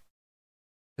think,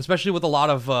 especially with a lot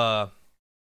of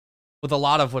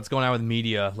what's going on with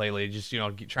media lately, just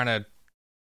trying to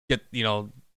get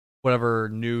whatever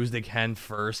news they can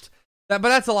first. But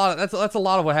that's a lot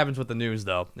of what happens with the news,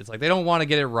 though. It's like they don't want to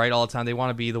get it right all the time. They want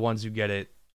to be the ones who get it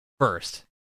first,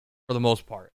 for the most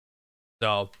part.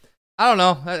 So I don't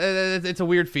know. It's a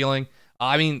weird feeling.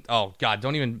 I mean, oh god,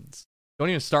 don't even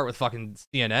start with fucking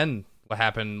CNN. What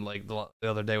happened like the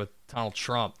other day with Donald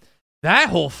Trump? That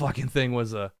whole fucking thing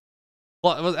was a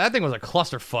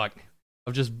clusterfuck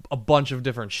of just a bunch of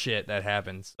different shit that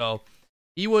happened. So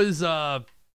he was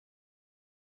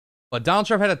but Donald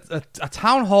Trump had a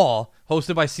town hall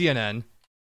hosted by CNN,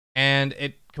 and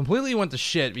it completely went to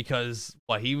shit because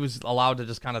he was allowed to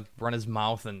just kind of run his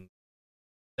mouth and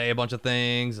say a bunch of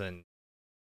things, and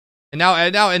now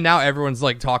everyone's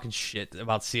like talking shit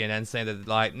about CNN, saying that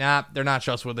like, nah, they're not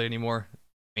trustworthy anymore.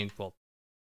 I mean, well,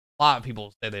 a lot of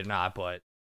people say they're not, but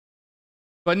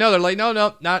no, they're like, no,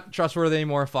 not trustworthy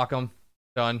anymore. Fuck them,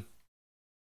 done.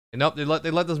 And nope, they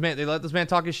let this man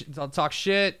talk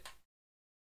shit.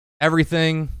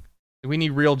 Everything. We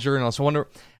need real journalists. I wonder.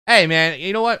 Hey, man,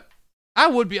 you know what? I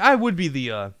would be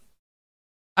the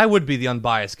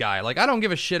unbiased guy. Like, I don't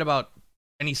give a shit about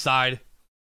any side.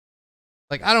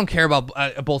 Like, I don't care about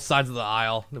both sides of the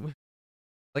aisle.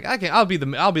 Like, I'll be the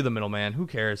middleman. Who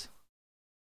cares?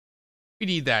 We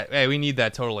need that. Hey, we need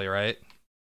that totally, right?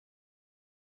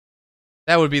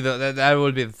 That would be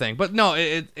the thing. But no,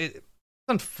 it's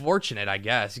unfortunate, I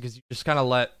guess, because you just kind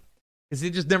of because he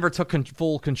just never took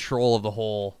full control of the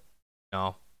whole,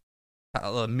 the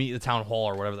town hall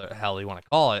or whatever the hell you want to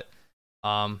call it.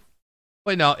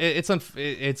 But no, it's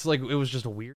like it was just a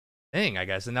weird thing, I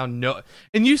guess. And now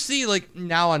and you see like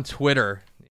now on Twitter,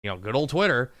 good old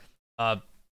Twitter, it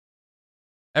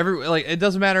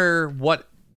doesn't matter what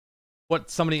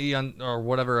somebody or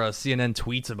whatever CNN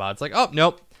tweets about. It's like, oh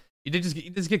nope, you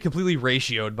just get completely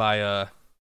ratioed by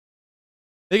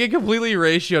they get completely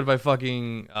ratioed by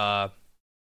fucking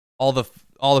all the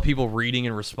people reading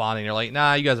and responding. They're like,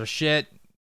 nah, you guys are shit.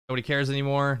 Nobody cares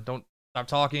anymore. Don't stop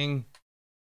talking. You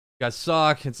guys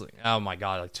suck. It's like, oh my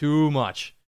god, like too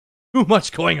much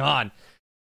going on.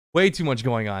 Way too much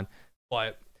going on.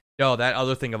 But no, that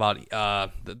other thing about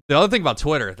the other thing about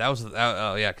Twitter, that was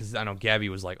yeah, because I know Gabby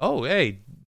was like, oh hey,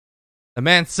 the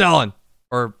man's selling,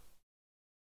 or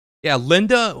yeah,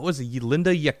 Linda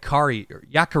Yaccarino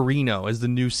is the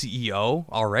new CEO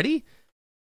already.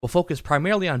 Will focus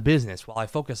primarily on business while I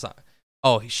focus on.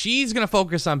 Oh, she's gonna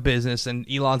focus on business, and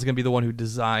Elon's gonna be the one who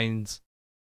designs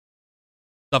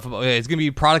stuff. It's gonna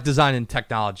be product design and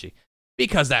technology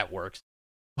because that works.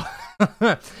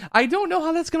 I don't know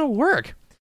how that's gonna work.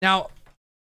 Now,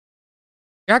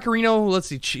 Yaccarino, let's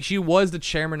see, she was the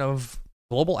chairman of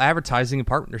global advertising and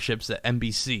partnerships at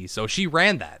NBC, so she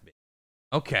ran that.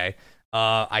 Okay,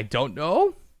 I don't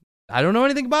know. I don't know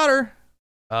anything about her.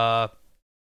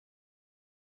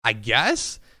 I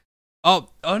guess. Oh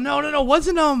no!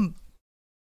 Wasn't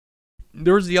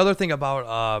there was the other thing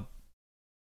about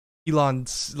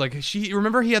Elon's, like,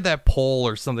 remember he had that poll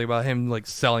or something about him like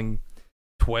selling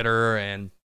Twitter,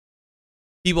 and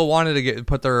people wanted to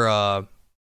put their I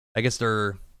guess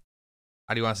their,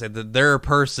 how do you want to say, their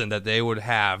person that they would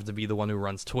have to be the one who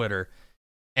runs Twitter,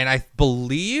 and I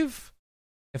believe,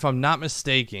 if I'm not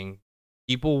mistaken,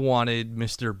 people wanted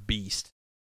Mr. Beast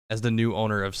as the new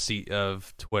owner of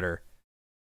Twitter.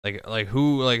 Like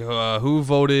who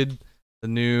voted the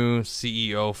new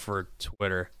CEO for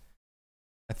Twitter?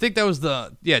 I think that was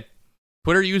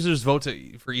Twitter users vote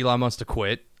for Elon Musk to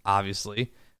quit,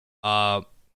 obviously. I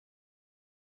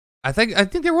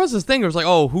think there was this thing. It was like,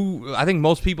 I think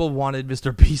most people wanted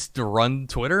Mr. Beast to run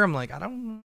Twitter. I'm like, I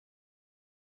don't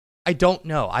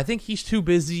know. I think he's too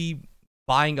busy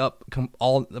buying up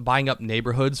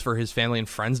neighborhoods for his family and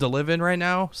friends to live in right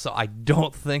now. So I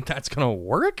don't think that's gonna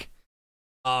work.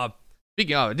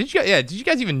 Speaking of, did you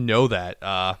guys even know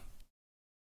that?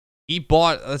 He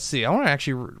bought. Let's see. I want to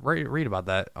actually read about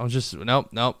that. I was just nope.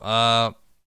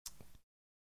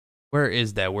 Where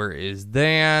is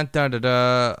that? Da da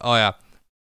da. Oh yeah.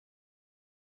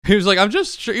 He was like, I'm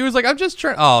just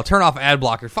trying. Oh, turn off ad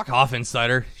blocker. Fuck off,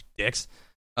 Insider, dicks.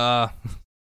 I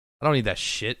don't need that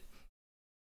shit.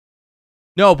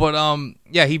 No, but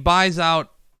yeah, he bought out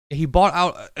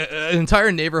an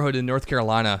entire neighborhood in North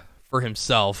Carolina for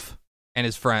himself and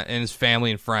his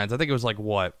family and friends. I think it was like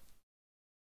what?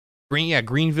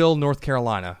 Greenville, North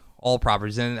Carolina, all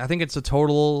properties, and I think it's a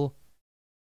total.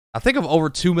 I think of over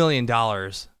 $2 million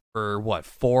for what?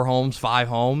 4 homes, 5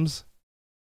 homes,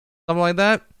 something like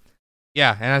that.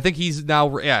 Yeah, and I think he's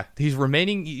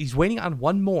waiting on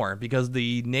one more because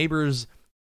the neighbors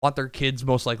want their kids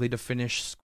most likely to finish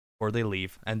school before they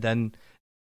leave, and then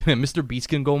Mr. Beast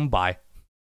can go and buy.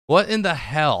 What in the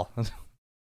hell?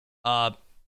 I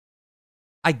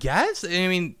guess. I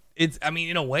mean,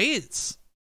 in a way, it's.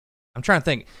 I'm trying to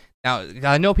think. Now,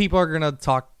 I know people are gonna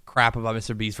talk crap about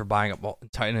Mr. Beast for buying up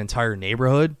an entire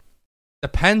neighborhood.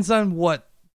 Depends on what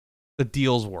the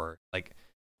deals were. Like,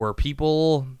 were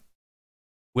people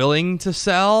willing to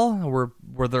sell? Were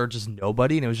there just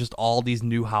nobody, and it was just all these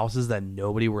new houses that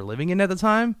nobody were living in at the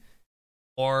time?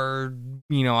 Or,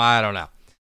 I don't know.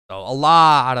 So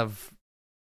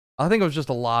I think it was just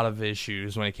a lot of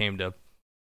issues when it came to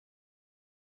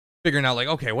figuring out, like,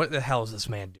 okay, what the hell is this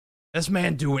man doing? This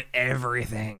man doing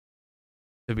everything,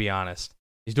 to be honest.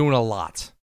 He's doing a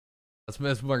lot.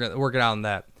 Let's work it out on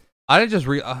that. I didn't just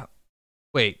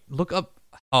wait, look up.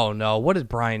 Oh, no. What did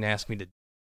Brian ask me to do?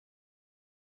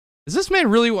 Is this man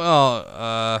really...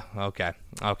 okay.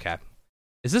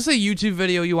 Is this a YouTube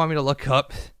video you want me to look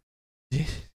up?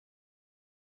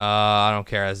 I don't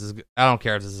care. I don't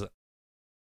care if this is...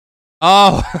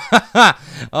 Oh!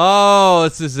 Oh,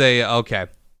 this is a... Okay.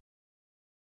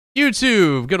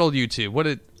 YouTube. Good old YouTube. What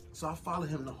did... So I followed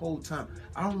him the whole time.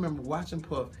 I remember watching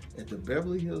Puff at the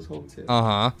Beverly Hills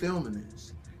Hotel. Filming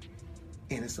this.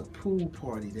 And it's a pool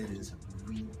party that is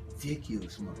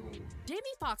ridiculous, man. Jamie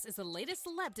Foxx is the latest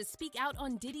celeb to speak out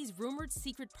on Diddy's rumored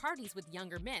secret parties with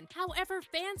younger men. However,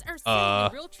 fans are saying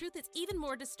the real truth is even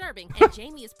more disturbing, and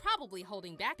Jamie is probably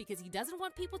holding back because he doesn't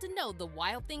want people to know the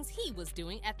wild things he was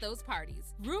doing at those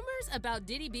parties. Rumors about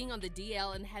Diddy being on the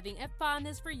DL and having a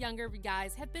fondness for younger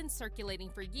guys have been circulating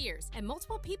for years, and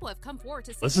multiple people have come forward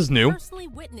to say this is new. Personally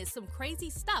witnessed some crazy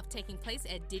stuff taking place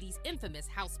at Diddy's infamous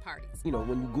house parties. When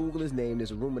you Google his name,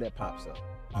 there's a rumor that pops up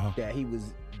that he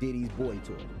was Diddy's boy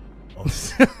toy.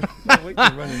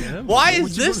 Why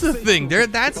is this a thing?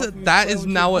 That is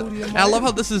now what. I love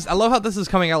how this is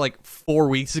coming out like 4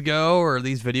 weeks ago, or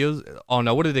these videos. Oh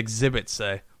no, what did Exhibit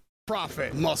say?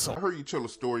 Profit muscle. I heard you tell a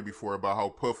story before about how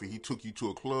Puffy, he took you to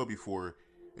a club before,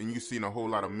 and you seen a whole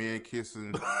lot of men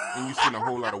kissing, and you seen a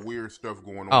whole lot of weird stuff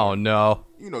going on. Oh no.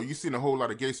 You seen a whole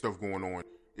lot of gay stuff going on.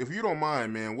 If you don't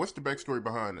mind, man, what's the backstory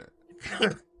behind that?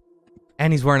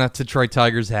 And he's wearing a Detroit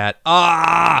Tigers hat.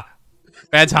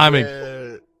 Bad timing.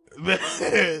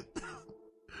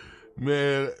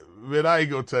 Man, I ain't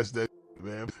gonna touch that,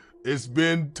 man. It's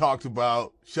been talked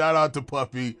about. Shout out to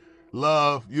Puffy.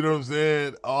 Love, you know what I'm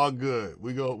saying? All good.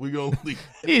 We gonna leave.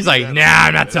 He's like, nah,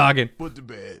 I'm not talking. Put to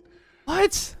bed.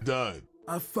 What? Done.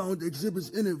 I found Exhibit's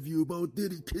interview about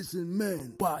Diddy kissing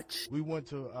men. Watch. We went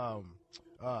to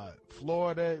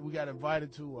Florida. We got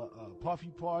invited to a Puffy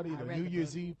party, the New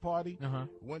Year's Eve party.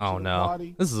 Went oh to no,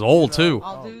 party. This is old too.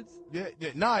 All dudes? Yeah.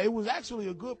 Nah, it was actually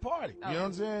a good party. You know what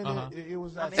I'm saying? It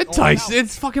was. It's Tyson.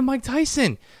 It's fucking Mike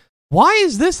Tyson. Why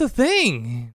is this a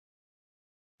thing?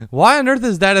 Why on earth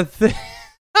is that a thing?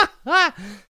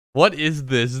 What is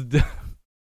this?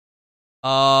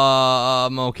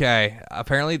 Okay.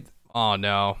 Apparently. Oh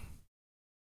no.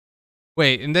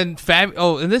 Wait, and then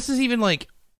and this is even like.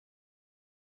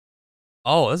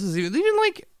 Oh, this is even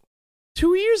like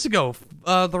 2 years ago.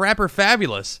 The rapper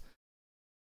Fabulous.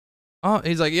 Oh,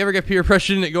 he's like, you ever get peer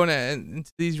pressure going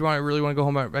into these? You really want to go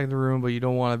home back in the room, but you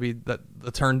don't want to be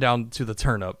the turn down to the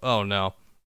turn up. Oh no.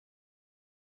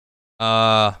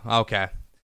 Okay.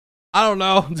 I don't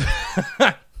know.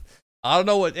 I don't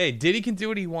know what. Hey, Diddy can do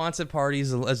what he wants at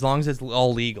parties as long as it's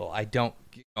all legal. I don't.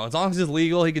 As long as it's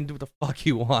legal, he can do what the fuck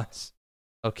he wants.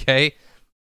 Okay.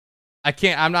 I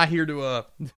can't. I'm not here to.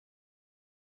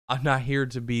 I'm not here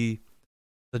to be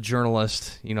the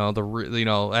journalist.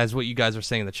 As what you guys are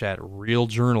saying in the chat, real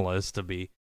journalist to be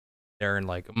there and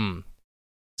like,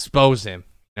 expose him.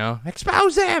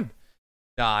 Expose him.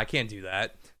 Nah, I can't do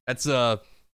that. That's yeah,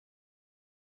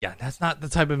 that's not the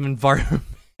type of environment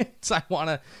I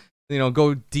want to,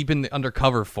 go deep in the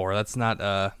undercover for. That's not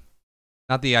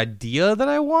not the idea that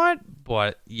I want,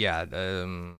 but yeah,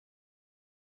 no.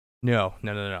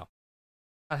 Not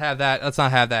have that. Let's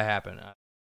not have that happen.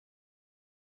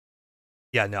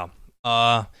 Yeah, no.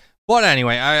 But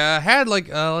anyway, I had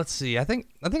let's see. I think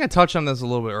I touched on this a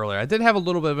little bit earlier. I did have a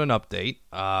little bit of an update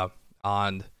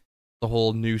on the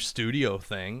whole new studio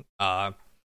thing.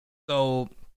 So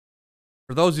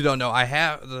for those who don't know, I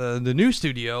have the new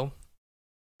studio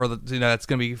for that's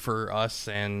gonna be for us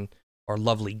and our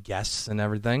lovely guests and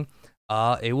everything.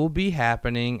 It will be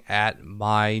happening at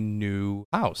my new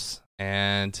house,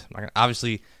 and I'm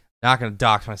obviously not gonna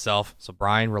dox myself. So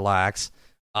Brian, relax.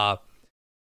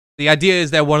 The idea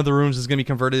is that one of the rooms is gonna be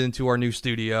converted into our new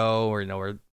studio, or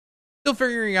we're still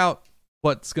figuring out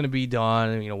what's gonna be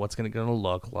done, what's gonna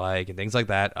look like and things like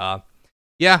that.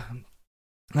 Yeah,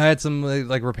 I had some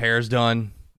repairs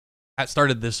done. That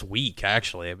started this week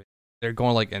actually. I mean, they're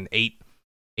going like an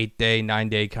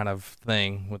 9-day kind of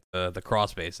thing with the crawl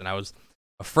space, and I was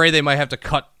afraid they might have to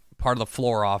cut part of the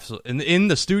floor off in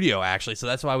the studio actually. So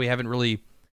that's why we haven't really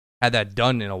had that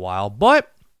done in a while.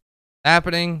 But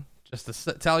happening, just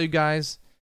to tell you guys,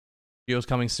 video's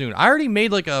coming soon. I already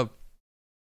made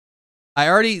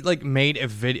made a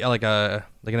video, like an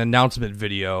announcement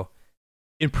video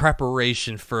in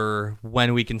preparation for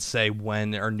when we can say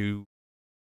when our new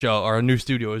show or our new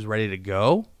studio is ready to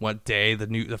go, what day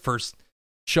the first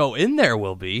show in there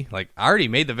will be. Like, I already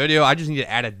made the video. I just need to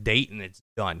add a date and it's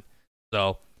done.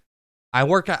 So I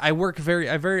work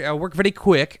very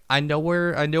quick. I know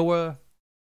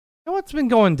what's been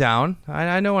going down.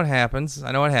 I know what happens.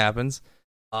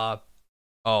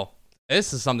 Oh,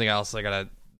 this is something else I gotta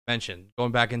mention.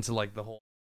 Going back into the whole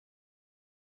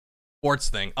sports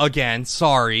thing again.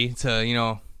 Sorry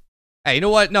to Hey, you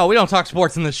know what? No, we don't talk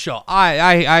sports in this show.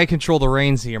 I control the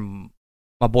reins here,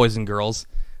 my boys and girls.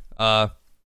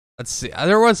 Let's see.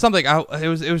 There was something.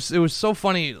 It was so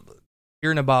funny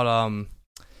hearing about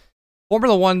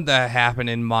Formula One that happened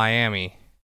in Miami.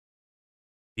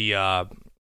 So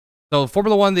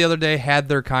Formula One the other day had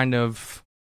their kind of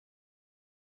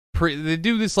they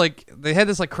do this they had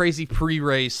this crazy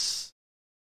pre-race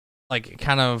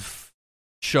kind of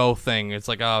show thing. It's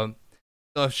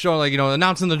a show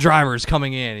announcing the drivers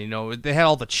coming in. They had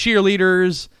all the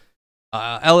cheerleaders.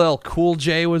 LL Cool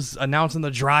J was announcing the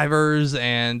drivers,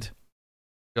 and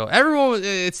everyone.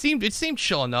 It seemed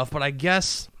chill enough, but I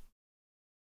guess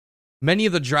many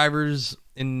of the drivers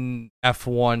in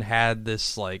F1 had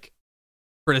this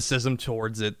criticism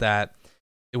towards it, that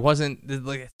it wasn't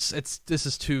this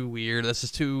is too weird. This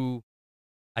is too,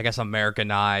 I guess,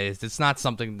 Americanized. It's not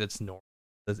something that's normal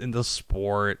in the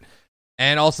sport.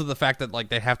 And also the fact that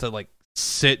they have to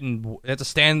sit and they have to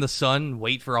stand in the sun and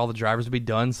wait for all the drivers to be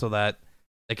done so that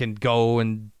they can go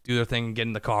and do their thing and get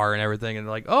in the car and everything. And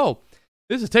they're like, oh,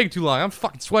 this is taking too long. I'm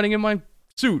fucking sweating in my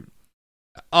suit.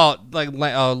 Oh,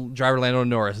 driver Lando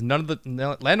Norris.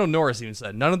 Lando Norris even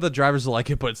said none of the drivers will like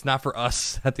it, but it's not for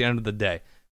us at the end of the day.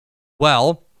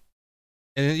 Well,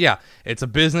 and yeah, it's a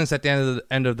business at the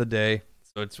end of the day.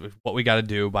 So it's what we got to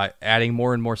do by adding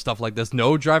more and more stuff like this.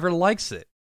 No driver likes it.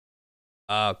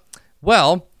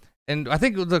 Well, and I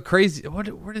think the crazy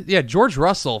George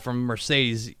Russell from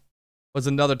Mercedes was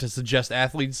another to suggest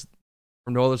athletes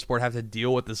from no other sport have to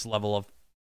deal with this level of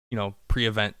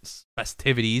pre-event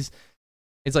festivities.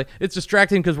 It's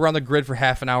distracting because we're on the grid for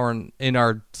half an hour in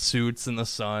our suits in the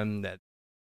sun. That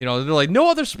they're like, no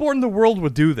other sport in the world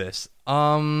would do this.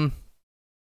 And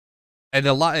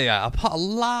a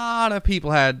lot of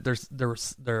people had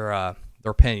their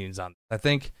opinions on it. I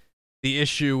think the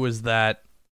issue was that,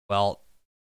 well,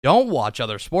 don't watch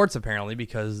other sports apparently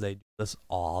because they do this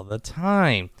all the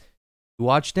time. Do you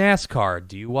watch NASCAR?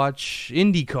 Do you watch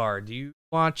IndyCar? Do you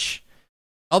watch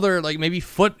other maybe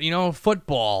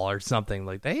football or something?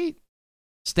 They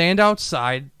stand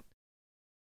outside,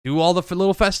 do all the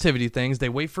little festivity things. They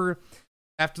wait for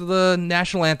after the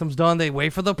national anthem's done. They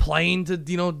wait for the plane to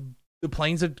the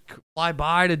planes to fly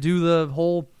by to do the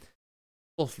whole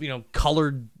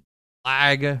colored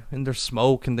flag and their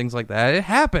smoke and things like that. It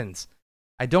happens.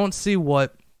 I don't see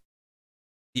what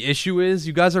the issue is.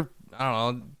 You guys are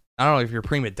I don't know if you're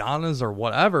prima donnas or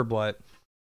whatever, but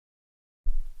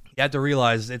you have to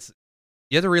realize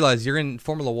you're in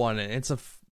Formula One and it's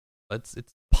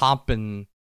pomp and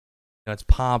it's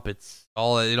pomp. It's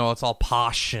all it's all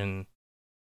posh and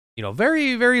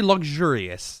very, very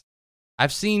luxurious.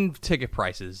 I've seen ticket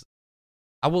prices.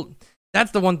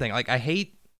 That's the one thing. I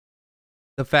hate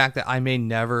the fact that I may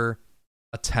never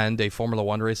attend a Formula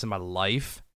One race in my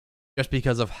life just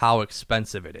because of how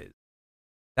expensive it is.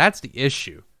 That's the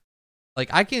issue.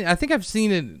 I think I've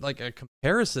seen it a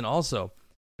comparison also.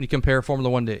 when you compare Formula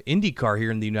One to IndyCar here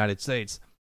in the United States,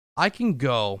 I can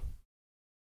go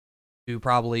to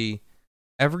probably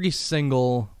every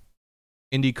single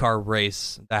IndyCar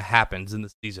race that happens in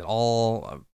the season,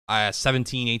 all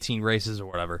 17, 18 races or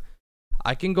whatever.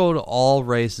 I can go to all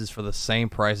races for the same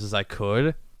price as I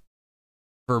could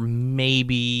for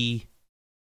maybe,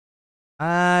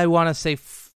 I want to say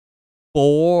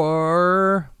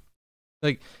 4.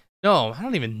 Like, no, I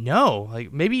don't even know.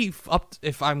 Like, maybe up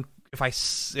if I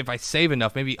save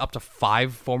enough, maybe up to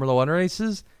 5 Formula One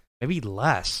races, maybe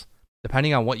less,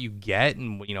 depending on what you get,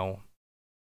 and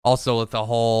also with the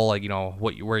whole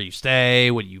where you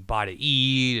stay, what you buy to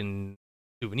eat, and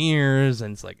souvenirs,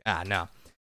 and it's like no,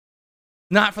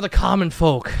 not for the common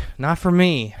folk, not for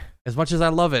me. As much as I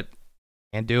love it,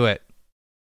 can't do it.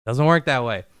 Doesn't work that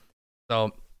way.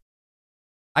 So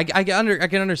I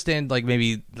can understand, like,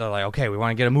 maybe they're like, okay, we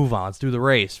want to get a move on, let's do the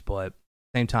race, but at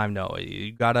the same time, no,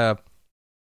 you gotta.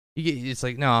 It's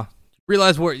like, no,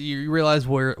 realize what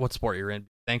sport you're in. Be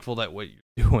thankful that what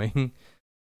you're doing,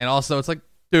 and also it's like,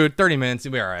 dude, 30 minutes,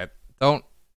 you'll be all right. Don't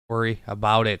worry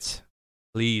about it,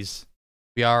 please.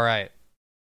 Be all right.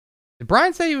 Did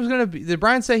Brian say he was gonna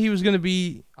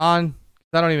be on?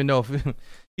 I don't even know if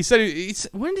he said.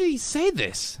 When did he say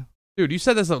this, dude? You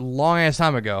said this a long ass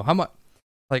time ago. How much?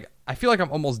 Like, I feel like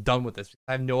I'm almost done with this.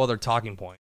 I have no other talking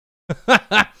point.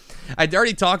 I'd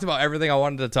already talked about everything I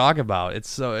wanted to talk about.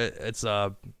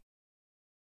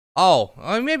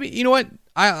 Maybe, you know what?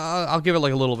 I'll give it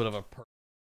like a little bit of a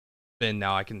spin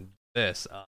now. I can do this.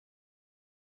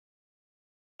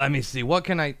 Let me see. What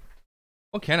can I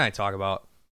talk about?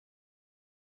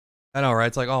 I know, right?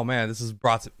 It's like, oh man, this is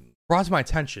brought to my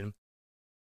attention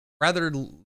rather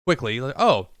quickly. Like,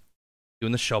 oh,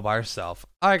 doing the show by herself.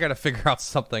 I gotta figure out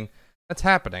something that's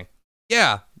happening.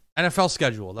 Yeah, NFL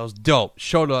schedule. That was dope.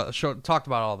 Show talked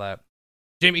about all that.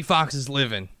 Jamie Foxx is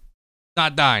living,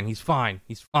 not dying. He's fine.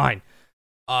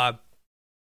 I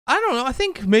don't know. I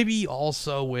think maybe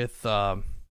also with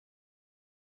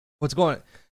what's going.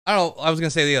 I don't know. I was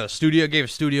gonna say the other studio gave a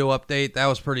studio update. That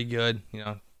was pretty good.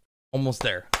 Almost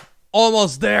there.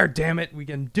 Damn it, we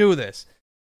can do this.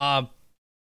 Oh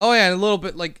yeah, and a little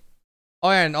bit like. Oh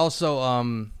yeah, and also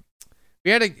we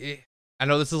had I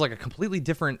know this is like a completely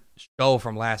different show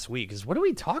from last week. Because what did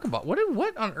we talk about? What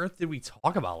on earth did we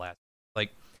talk about last week?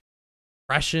 Like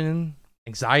depression,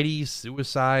 anxiety,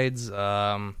 suicides.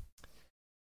 How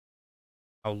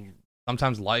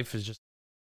sometimes life is just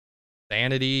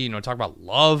sanity. Talk about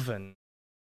love and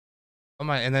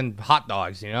then hot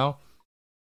dogs. Here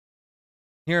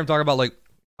I'm talking about like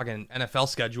fucking NFL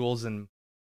schedules and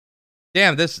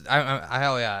damn this.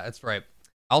 Hell yeah, that's right.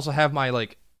 I also have my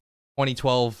like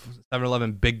 2012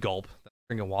 7-Eleven Big Gulp that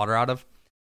I'm drinking water out of.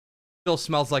 Still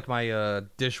smells like my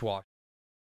dishwasher.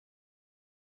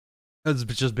 It's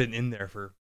just been in there for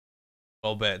a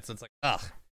little bit, so it's like, ugh.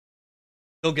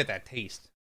 Still get that taste.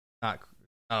 I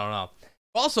don't know.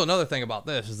 Also, another thing about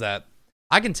this is that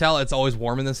I can tell it's always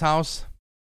warm in this house.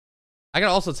 I can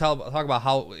also talk about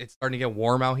how it's starting to get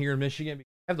warm out here in Michigan. I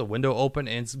have the window open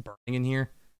and it's burning in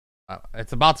here.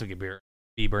 It's about to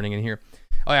be burning in here.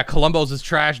 Oh yeah, Columbo's is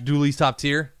trash. Dooley's top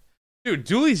tier. Dude,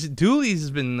 Dooley's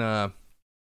has been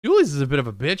Dooley's is a bit of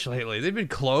a bitch lately. They've been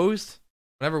closed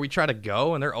whenever we try to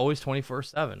go, and they're always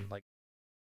 24/7. Like,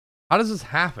 how does this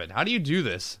happen? How do you do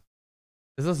this?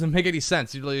 This doesn't make any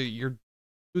sense. You're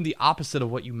doing the opposite of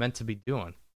what you meant to be doing.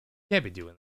 You can't be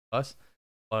doing this,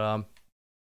 but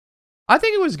I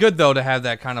think it was good though to have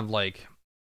that kind of like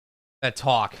that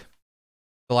talk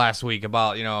the last week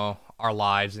about our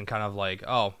lives and kind of like,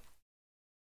 oh,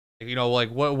 like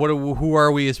who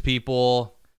are we as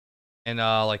people, and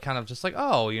like kind of just like,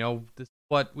 oh, this is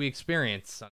what we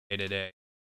experience on day to day.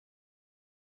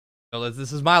 So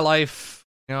this is my life.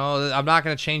 I'm not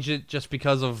gonna change it just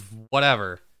because of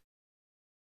whatever.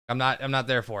 I'm not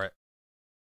there for it.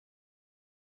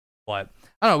 But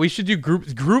I don't know. We should do group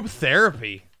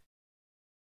therapy.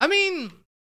 I mean,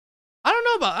 I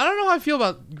don't know how I feel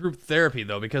about group therapy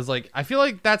though, because like I feel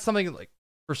like that's something like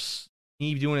for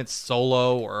me doing it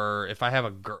solo, or if I have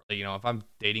a girl, if I'm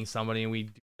dating somebody and we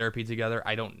do therapy together,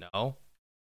 I don't know.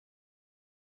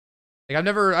 Like I've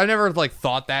never like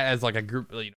thought that as like a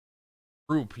group, like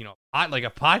a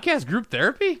podcast group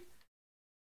therapy.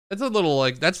 That's a little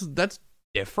like that's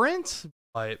different,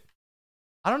 but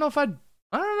I don't know if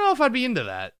I'd be into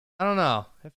that. I don't know.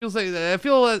 I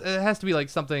feel it has to be like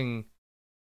something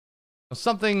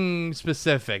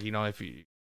specific, if you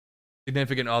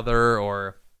significant other,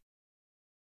 or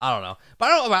I don't know. But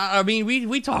I mean,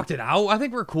 we talked it out. I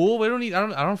think we're cool. We don't need.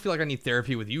 I don't feel like I need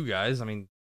therapy with you guys. I mean,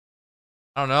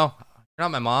 I don't know. You're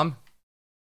not my mom.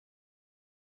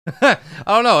 I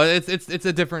don't know. It's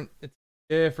a different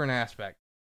aspect.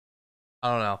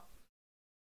 I don't know.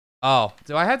 Oh,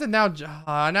 do I have to now? Now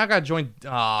I gotta join.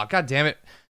 Oh, god damn it!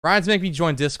 Brian's making me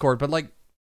join Discord, but like,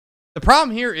 the problem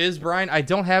here is, Brian, I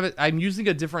don't have it. I'm using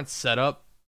a different setup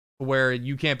where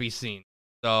you can't be seen.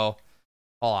 So,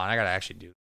 hold on, I gotta actually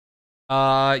do.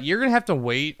 You're gonna have to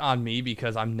wait on me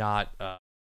because I'm not.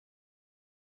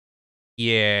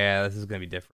 Yeah, this is gonna be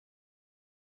different.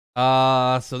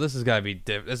 So this has gotta be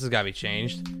this has gotta be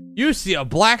changed. You see a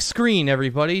black screen,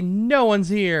 everybody. No one's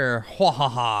here. Ha ha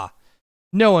ha.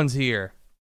 No one's here.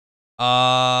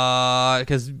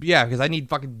 Because I need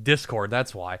fucking Discord.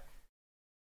 That's why.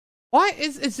 Why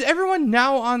is everyone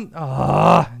now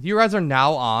on? You guys are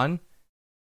now on.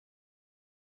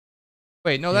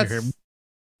 Wait, no, that's.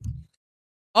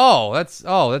 That's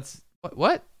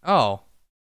what? Oh,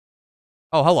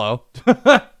 hello.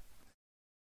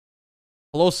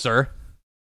 Hello, sir.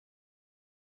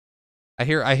 I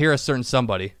hear a certain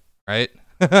somebody, right?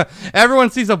 Everyone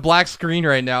sees a black screen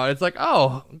right now, and it's like,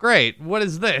 oh, great. What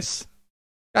is this?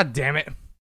 God damn it.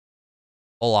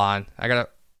 Hold on. I gotta...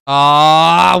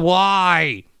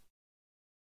 why?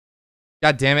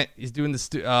 God damn it. He's doing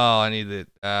the... I need the...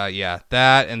 yeah,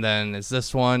 that, and then is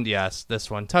this one? Yes, this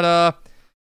one. Ta-da!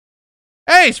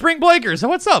 Hey, Spring Blakers,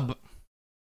 what's up?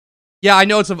 Yeah, I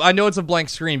know it's a blank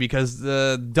screen because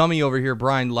the dummy over here,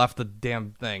 Brian, left the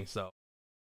damn thing, so...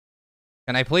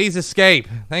 Can I please escape?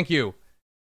 Thank you.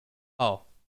 Oh.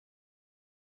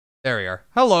 There we are.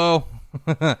 Hello.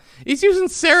 He's using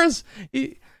Sarah's...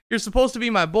 You're supposed to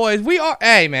be my boys. We are...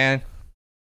 Hey, man.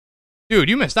 Dude,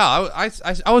 you missed out. I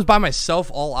was by myself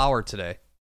all hour today.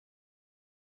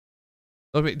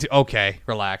 Okay,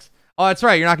 relax. Oh, that's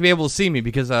right. You're not going to be able to see me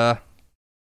because,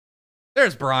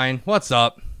 There's Brian. What's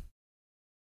up?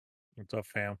 What's up,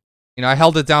 fam? You know, I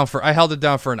held it down for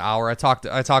an hour. I talked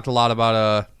a lot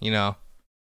about,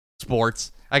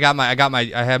 sports. I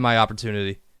had my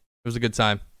opportunity. It was a good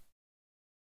time.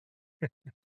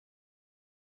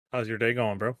 How's your day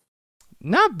going, bro?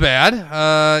 Not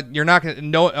bad. You're not gonna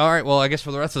know. All right. Well, I guess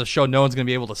for the rest of the show, no one's gonna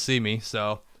be able to see me.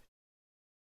 So.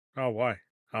 Oh, why?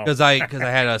 Because I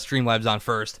had Streamlabs on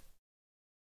first.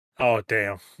 Oh,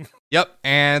 damn. Yep.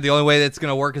 And the only way that's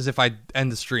gonna work is if I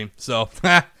end the stream. So.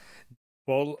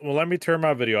 Well, let me turn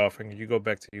my video off and you go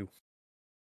back to you.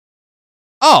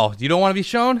 Oh, you don't want to be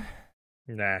shown?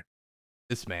 Nah.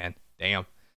 This man. Damn.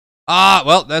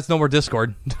 Well, that's no more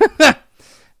Discord.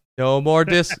 No more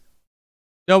Discord.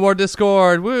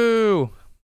 Woo.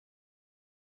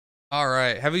 All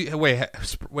right. Have you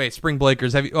wait, Spring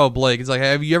Blakers, Blake, it's like,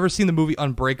 have you ever seen the movie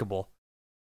Unbreakable?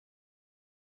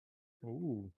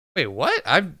 Ooh. Wait, what?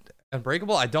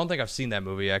 Unbreakable? I don't think I've seen that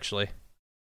movie actually.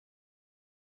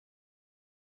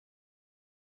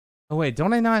 Oh wait,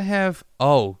 don't I not have...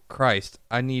 Oh, Christ.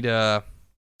 I need a...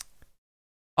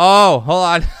 Oh, hold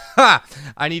on.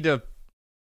 I need to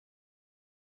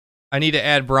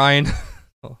add Brian.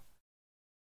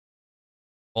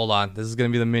 Hold on. This is going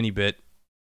to be the mini bit.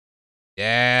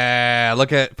 Yeah,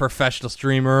 look at professional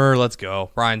streamer. Let's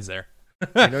go. Brian's there.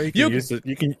 You know you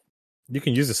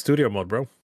can use the studio mode, bro.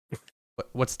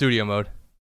 What studio mode?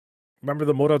 Remember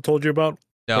the mode I told you about?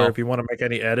 No. Or if you want to make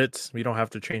any edits, you don't have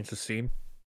to change the scene.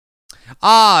 No,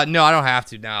 I don't have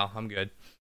to now. I'm good.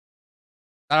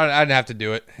 I didn't have to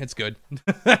do it. It's good.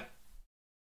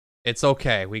 It's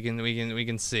okay. We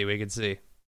can see.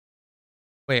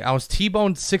 Wait, I was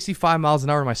T-boned 65 miles an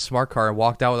hour in my smart car and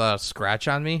walked out without a scratch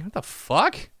on me? What the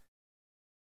fuck?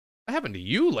 What happened to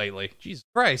you lately? Jesus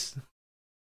Christ.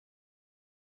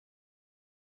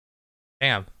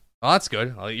 Damn. Well, that's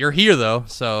good. Well, you're here though,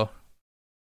 so.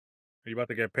 Are you about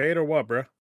to get paid or what, bro?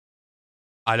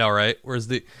 I know, right? Where's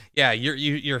the... Yeah,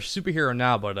 you're a superhero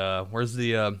now, but where's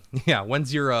the... Yeah,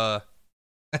 when's your...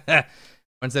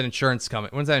 When's that insurance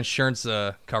coming? When's that insurance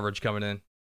coverage coming in?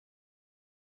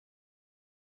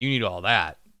 You need all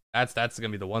that. That's gonna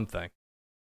be the one thing.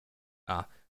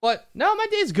 But no, my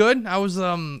day's good. I was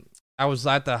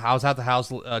at the house,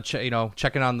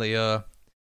 checking on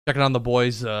the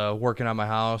boys, working on my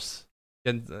house,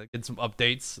 getting some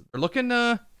updates. They're looking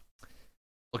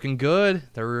good.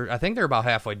 I think they're about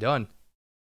halfway done.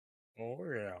 Oh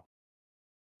yeah.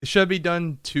 It should be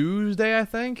done Tuesday, I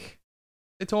think.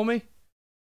 They told me.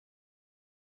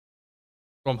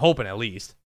 Well, I'm hoping at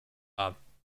least.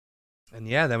 And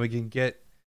yeah, then we can get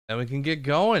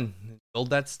going. Build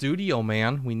that studio,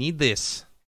 man. We need this.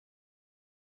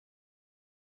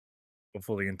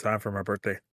 Hopefully in time for my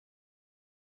birthday.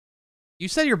 You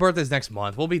said your birthday's next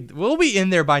month. We'll be in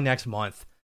there by next month.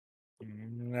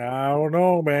 I don't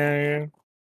know, man.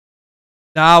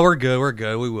 Nah, we're good.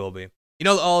 We will be.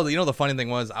 The funny thing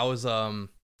was, I was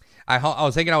I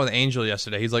was hanging out with Angel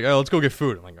yesterday. He's like, "Oh, let's go get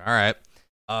food." I'm like, "All right."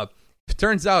 It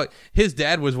turns out his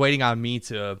dad was waiting on me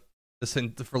to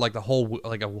listen for like a whole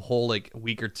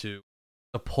week or two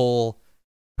to pull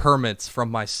permits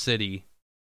from my city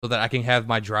so that I can have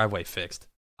my driveway fixed.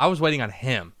 I was waiting on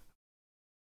him.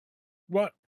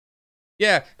 What?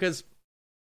 Yeah, because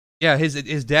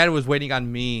his dad was waiting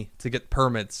on me to get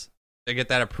permits to get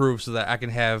that approved so that I can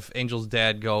have Angel's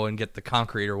dad go and get the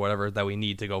concrete or whatever that we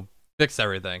need to go fix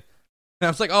everything. And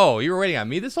I was like, "Oh, you were waiting on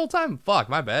me this whole time? Fuck,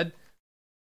 my bad.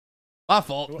 My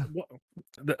fault."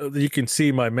 You can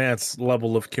see my man's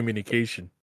level of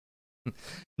communication.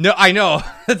 No, I know.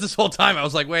 This whole time I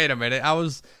was like, "Wait a minute. I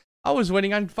was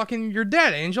waiting on fucking your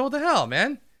dad, Angel. What the hell,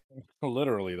 man?"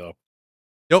 Literally, though.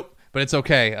 Nope, but it's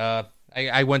okay.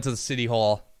 I went to the city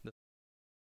hall.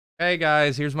 Hey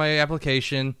guys, here's my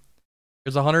application.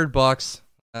 Here's $100.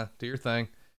 Do your thing.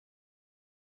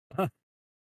 Huh.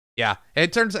 Yeah,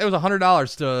 it was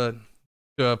 $100 to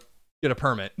get a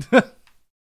permit.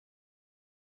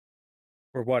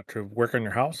 For what? To work on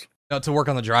your house? No, to work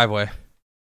on the driveway.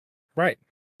 Right.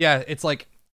 Yeah, it's like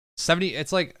 70.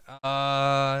 It's like you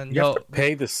have to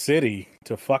pay the city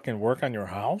to fucking work on your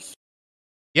house.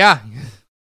 Yeah.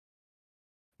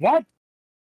 What?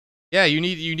 Yeah, you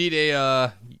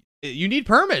need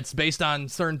permits based on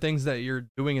certain things that you're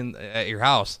doing at your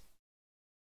house.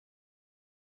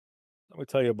 Let me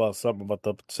tell you about something about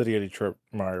the city of Detroit,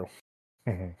 Mario.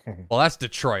 Well, that's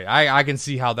Detroit. I can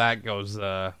see how that goes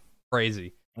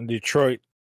crazy. In Detroit,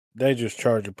 they just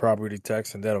charge a property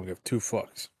tax and they don't give two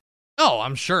fucks. Oh,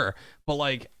 I'm sure. But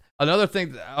like another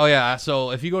thing. Oh yeah.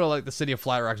 So if you go to like the City of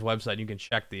Flat Rock's website, you can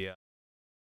check the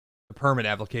permit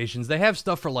applications. They have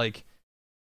stuff for like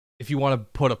if you want to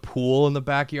put a pool in the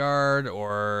backyard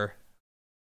or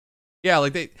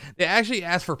like they actually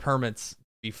ask for permits to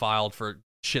be filed for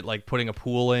shit like putting a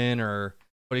pool in or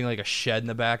putting like a shed in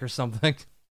the back or something.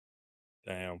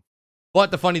 Damn.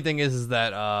 But the funny thing is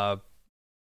that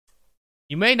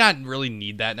you may not really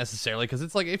need that necessarily because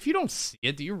it's like if you don't see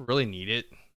it, do you really need it?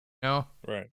 You know?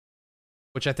 Right.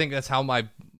 Which I think that's how my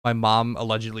mom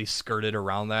allegedly skirted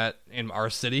around that in our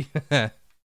city.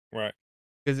 Right.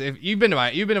 Because if you've been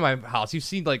to my house, you've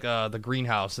seen like the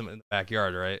greenhouse in the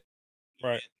backyard, right?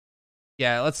 Right.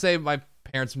 Yeah. Let's say my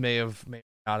parents may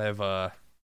not have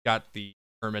got the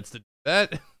permits to do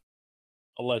that.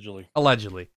 Allegedly.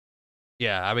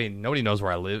 Yeah. I mean, nobody knows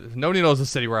where I live. Nobody knows the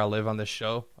city where I live on this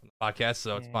show, on the podcast,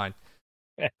 so it's fine.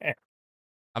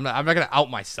 I'm not gonna out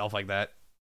myself like that.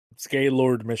 It's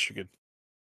Gaylord, Michigan.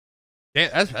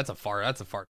 Yeah, that's a far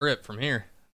trip from here.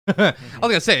 I was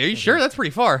gonna say, are you sure? That's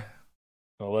pretty far.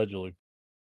 Allegedly.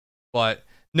 But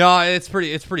no, it's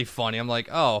pretty funny. I'm like,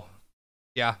 oh,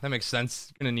 yeah, that makes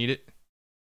sense. Gonna need it.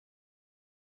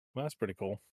 Well, that's pretty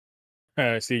cool.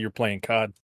 I see you're playing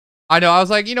COD. I know. I was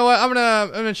like, you know what? I'm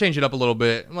gonna change it up a little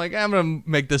bit. I'm like, I'm gonna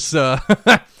make this.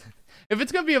 If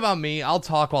it's gonna be about me, I'll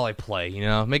talk while I play. You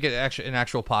know, make it an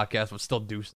actual podcast, but still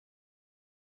do.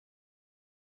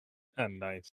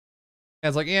 Nice. And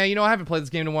it's like, yeah, you know, I haven't played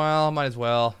this game in a while. I might as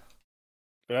well.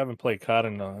 I haven't played COD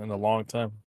in a long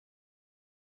time.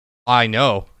 I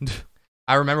know.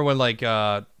 I remember when like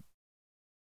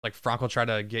Franco tried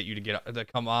to get you to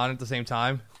come on at the same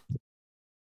time.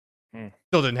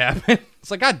 Still didn't happen.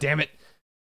 It's like, God damn it.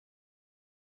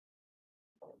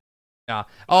 Yeah.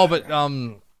 Oh, but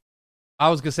I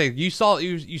was gonna say you saw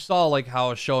like how I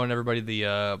was showing everybody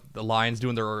the Lions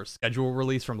doing their schedule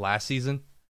release from last season.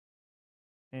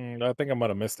 I think I might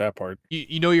have missed that part.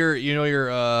 You know your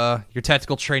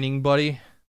tactical training buddy.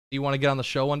 You want to get on the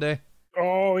show one day?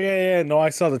 Oh yeah. No,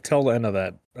 I saw the tail end of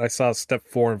that. I saw step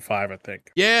 4 and 5, I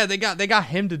think. Yeah, they got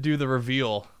him to do the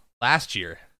reveal last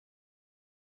year,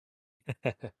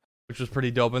 which was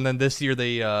pretty dope. And then this year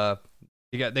they got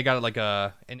like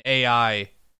an AI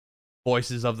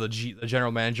voices of the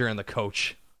general manager and the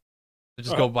coach. They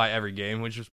just go by every game,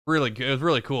 which was really good. It was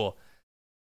really cool.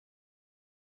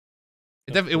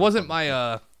 It wasn't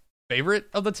my favorite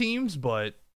of the teams,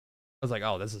 but I was like,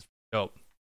 oh, this is dope.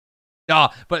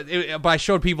 But I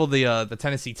showed people the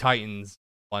Tennessee Titans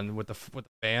one with the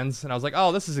fans, and I was like,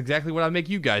 oh, this is exactly what I make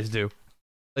you guys do.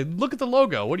 Like, look at the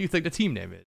logo. What do you think the team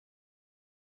name is?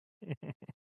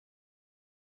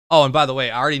 Oh, and by the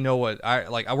way, I already know what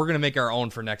we're gonna make our own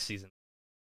for next season.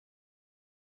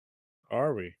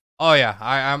 Are we? Oh yeah,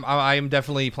 I am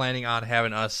definitely planning on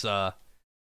having us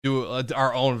do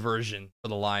our own version for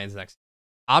the Lions next.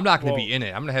 I'm not going to be in it.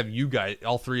 I'm going to have you guys,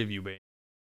 all three of you, be.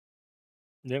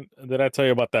 Did I tell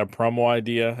you about that promo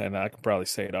idea? And I can probably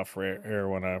say it off air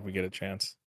when we get a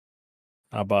chance.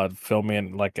 About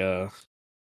filming like a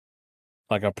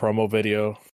promo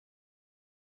video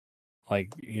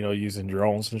Like, using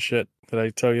drones and shit. Did I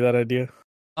tell you that idea?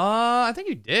 I think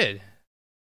you did.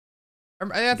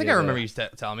 I think I remember you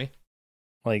telling me.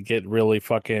 Like, get really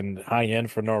fucking high end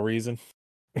for no reason.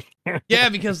 Yeah,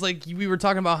 because like we were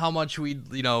talking about how much we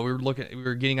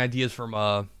were getting ideas from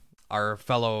our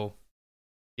fellow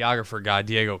videographer guy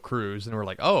Diego Cruz, and we're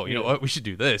like, oh, you know what, we should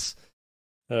do this.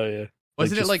 Oh yeah,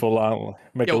 wasn't it like full on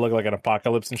make it look like an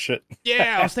apocalypse and shit?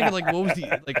 Yeah, I was thinking like, what was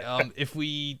the if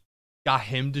we got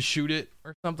him to shoot it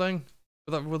or something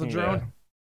with a drone?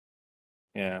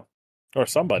 Yeah, or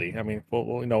somebody. I mean,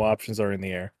 options are in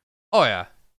the air. Oh yeah,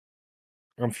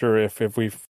 I'm sure if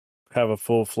we have a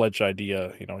full-fledged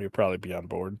idea, he'll probably be on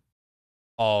board.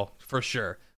 Oh, for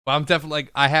sure. But I'm definitely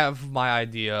I have my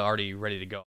idea already ready to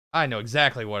go. I know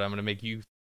exactly what I'm gonna make you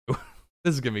do.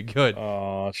 This is gonna be good.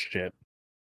 Oh shit!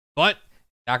 But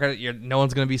no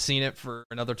one's gonna be seeing it for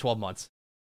another 12 months.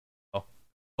 So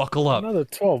buckle up. Another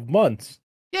 12 months.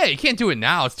 Yeah, you can't do it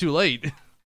now. It's too late.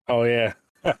 Oh yeah.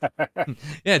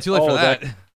 Yeah, too late for that.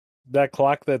 That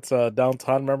clock that's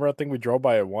downtown. Remember, I think we drove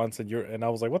by it once, and I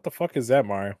was like, "What the fuck is that,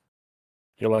 Mario?"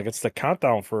 You're like, "It's the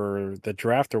countdown for the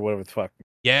draft or whatever the fuck."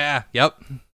 Yeah. Yep.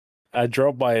 I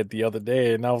drove by it the other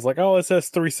day, and I was like, "Oh, it says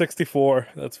 364."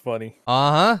 That's funny.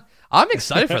 I'm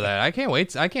excited for that. I can't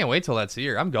wait till that's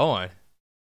here. I'm going.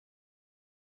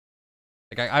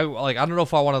 Like I don't know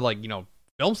if I want to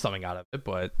film something out of it,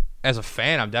 but as a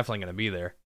fan, I'm definitely gonna be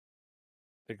there.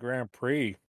 The Grand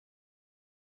Prix.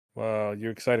 Well, you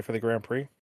excited for the Grand Prix?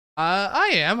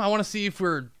 I am. I want to see if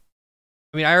we're.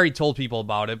 I mean, I already told people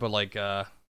about it, but I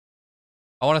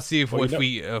want to see if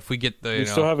we get the. We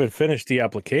still haven't finished the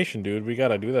application, dude. We got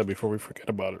to do that before we forget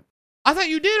about it. I thought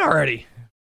you did already.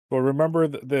 Well, remember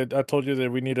that I told you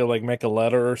that we need to make a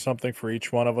letter or something for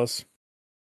each one of us.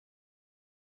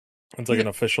 It's like an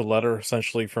official letter,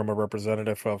 essentially, from a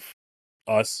representative of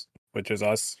us, which is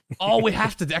us. Oh, we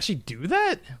have to actually do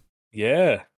that?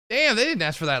 Yeah. Damn, they didn't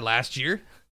ask for that last year.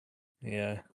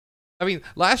 Yeah. I mean,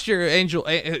 last year I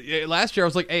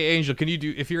was like, "Hey, Angel,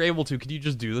 if you're able to, can you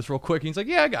just do this real quick?" And he's like,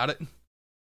 "Yeah, I got it," and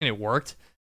it worked.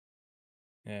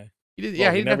 Yeah.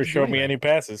 He never showed me any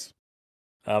passes.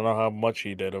 I don't know how much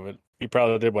he did of it. He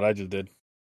probably did what I just did.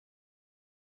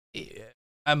 Yeah,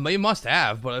 he must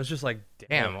have, but I was just like,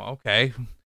 "Damn, okay."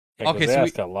 Yeah, okay, they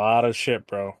asked a lot of shit,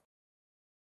 bro.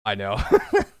 I know.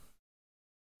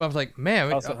 I was like,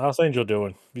 man, how's Angel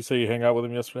doing? You say you hang out with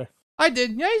him yesterday? I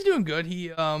did. Yeah, he's doing good.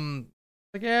 He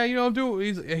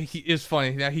he is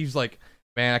funny. Now he's like,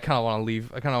 man, I kind of want to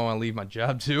leave. I kind of want to leave my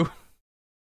job too.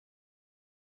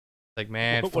 Like,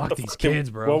 man, fuck these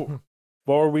kids, bro.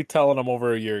 What were we telling him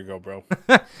over a year ago, bro?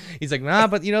 He's like, nah,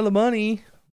 but the money.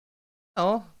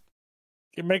 Oh,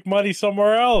 you make money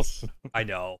somewhere else. I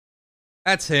know.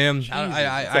 That's him. Jesus,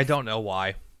 I don't know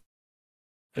why.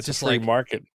 It's just a free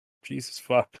market. Jesus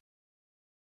fuck.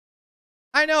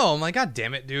 I know. I'm like, God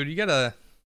damn it, dude. You gotta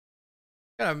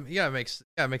make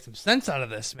some sense out of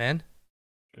this, man.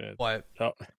 Good. What?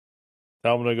 Tell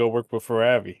him to go work for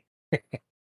Abby.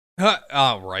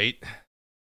 Right.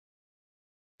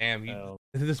 Damn,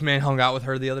 this man hung out with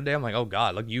her the other day. I'm like, oh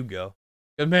God, look, you go.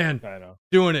 Good man. I know.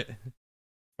 Doing it.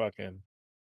 Fucking.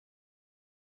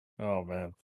 Oh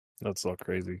man, that's so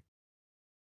crazy.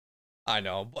 I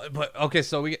know, but okay.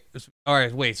 So all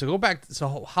right. Wait. So go back.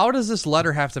 So how does this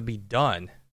letter have to be done?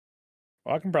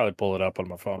 Well, I can probably pull it up on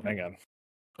my phone. Hang on.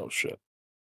 Oh shit.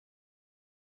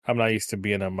 I'm not used to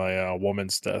being on my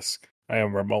woman's desk. I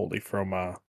am remotely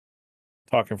from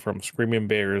talking from Screaming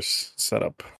Bears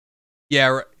setup.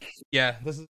 Yeah. Yeah.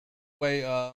 This is the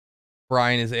way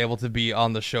Brian is able to be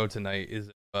on the show tonight. Is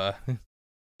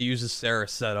he uses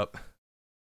Sarah's setup.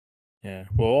 Yeah.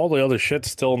 Well, all the other shit's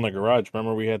still in the garage.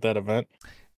 Remember we had that event?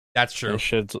 That's true.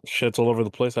 Shit's all over the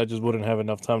place. I just wouldn't have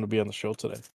enough time to be on the show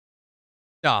today.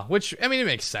 Nah, which, I mean, it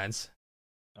makes sense.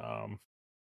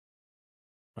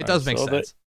 It does make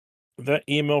sense. That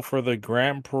email for the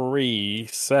Grand Prix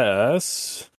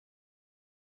says...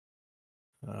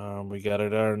 we got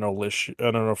it on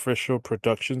an official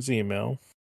productions email.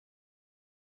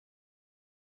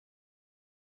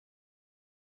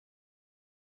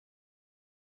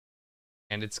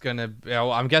 And it's gonna.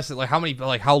 I'm guessing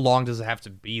how long does it have to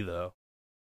be though?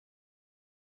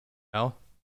 No.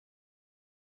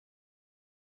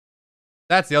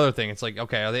 That's the other thing. It's like,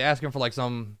 okay, are they asking for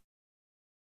some?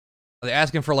 Are they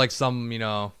asking for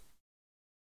some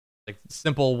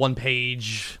simple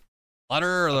 1-page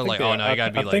letter, or they're like, oh no, you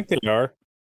gotta be I think they are.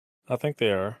 I think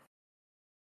they are.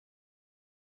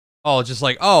 Oh, just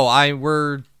like, oh,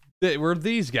 we're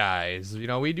these guys.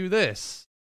 We do this.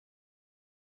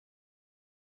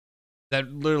 That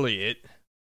literally it.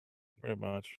 Pretty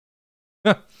much.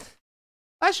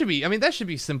 That should be. I mean, that should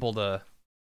be simple to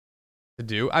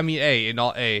do. I mean,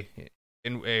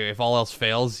 if all else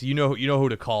fails, you know who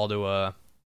to call to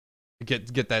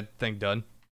get that thing done.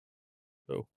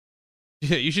 Oh.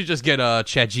 Yeah, you should just get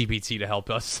ChatGPT to help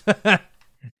us.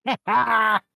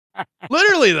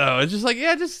 Literally though, it's just like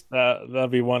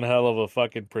that'd be one hell of a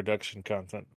fucking production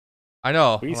content. I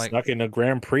know. We snuck in a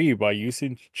Grand Prix by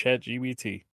using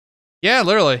ChatGPT. Yeah,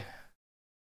 literally.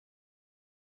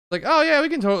 Like, oh yeah, we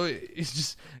can totally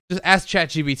just ask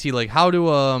ChatGPT like how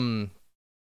to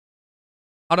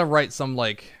write some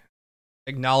like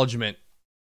acknowledgement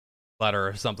letter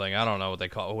or something. I don't know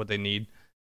what they need.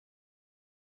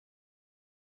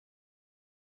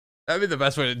 That'd be the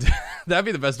best way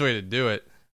to do it.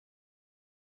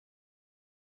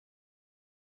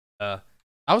 I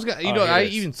was gonna, I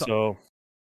even so.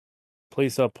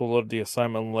 Please upload the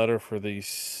assignment letter for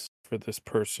this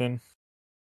person.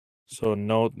 So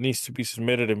note needs to be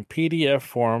submitted in PDF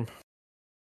form.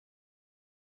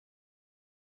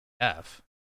 F.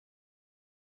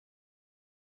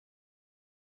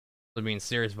 I'm being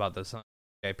serious about this, huh?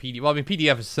 Okay, PDF. Well, I mean,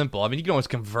 PDF is simple. I mean, you can always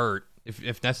convert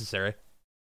if necessary.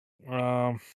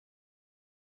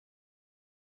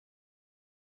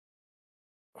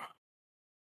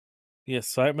 The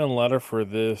assignment letter for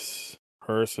this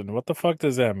person. What the fuck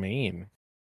does that mean?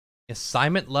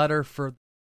 Assignment letter for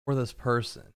this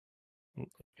person.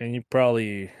 And you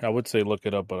probably, I would say look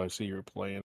it up, but I see you're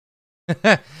playing.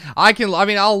 I'll get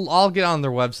on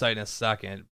their website in a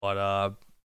second, but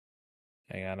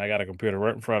hang on, I got a computer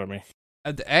right in front of me.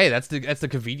 Hey, that's the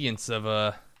convenience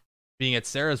of being at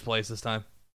Sarah's place this time.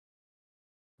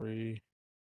 Free.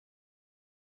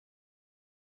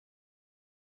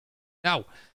 No.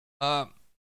 That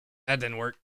didn't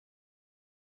work.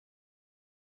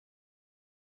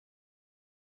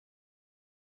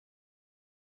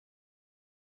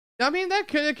 I mean,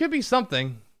 it could be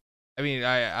something. I mean,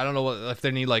 I don't know if they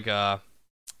need like you know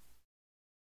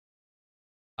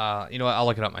what? I'll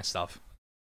look it up myself.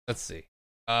 Let's see.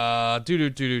 Do.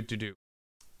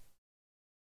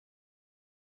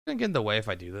 Gonna get in the way if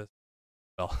I do this.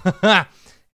 Well,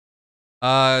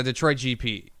 Detroit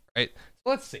GP, right? So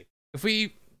let's see if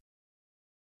we.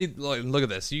 Look at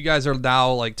this. You guys are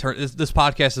now like this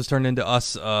podcast has turned into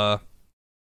us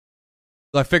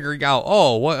like figuring out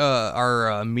what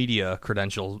our media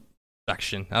credential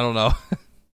section. I don't know.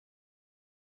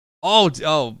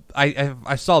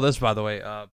 I saw this, by the way.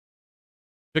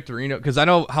 Victorino, because I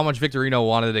know how much Victorino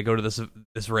wanted to go to this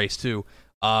race too.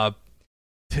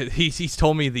 He's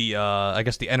told me the I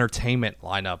guess the entertainment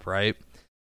lineup, right?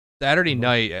 Saturday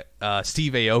night,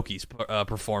 Steve Aoki's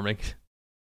performing.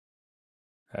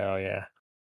 Hell yeah.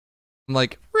 I'm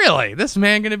like, really? This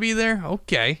man gonna be there?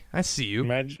 Okay, I see you.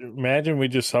 Imagine we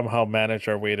just somehow manage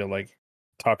our way to like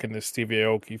talking to Steve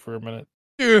Aoki for a minute.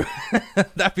 Dude,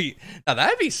 that'd be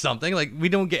something. Like, we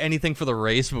don't get anything for the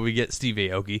race, but we get Steve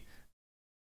Aoki.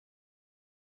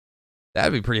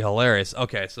 That'd be pretty hilarious.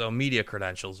 Okay, so media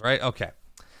credentials, right? Okay.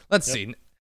 Let's see.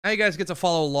 Now you guys get to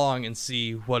follow along and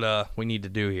see what we need to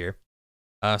do here.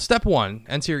 Step 1,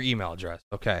 enter your email address.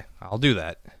 Okay, I'll do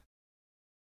that.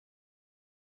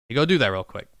 You go do that real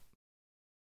quick.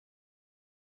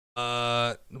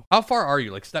 How far are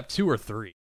you? Like step 2 or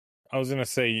 3? I was gonna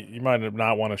say you might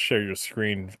not want to share your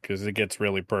screen because it gets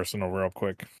really personal real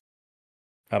quick.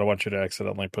 I don't want you to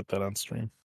accidentally put that on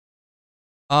stream.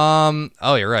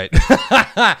 Oh, you're right.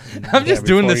 I'm just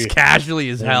doing this casually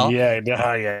as hell.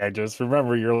 Yeah. Just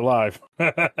remember you're live.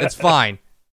 It's fine.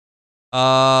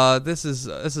 This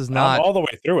is not all the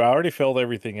way through. I already filled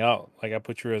everything out. Like I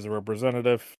put you as a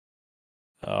representative.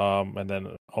 And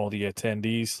then all the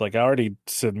attendees. Like I already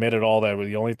submitted all that.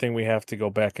 The only thing we have to go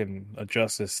back and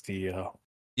adjust is the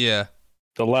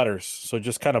letters. So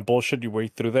just kind of bullshit your way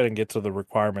through that and get to the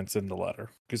requirements in the letter.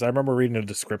 Because I remember reading a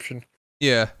description.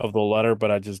 Of the letter,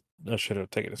 but I should have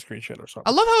taken a screenshot or something.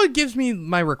 I love how it gives me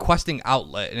my requesting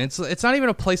outlet, and it's not even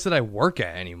a place that I work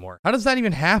at anymore. How does that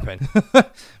even happen?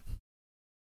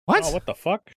 What? Oh, what the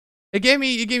fuck? It gave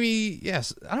me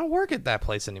yes. I don't work at that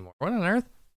place anymore. What on earth?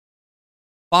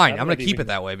 Fine, I'm gonna keep it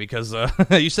that way because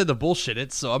you said to bullshit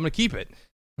it, so I'm gonna keep it.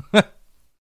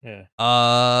 Yeah.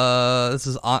 This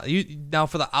is now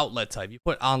for the outlet type. You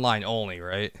put online only,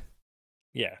 right?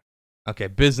 Yeah. Okay,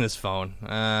 business phone.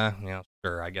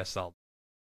 Sure. I guess I'll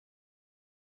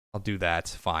do that.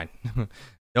 Fine.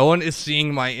 No one is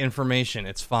seeing my information.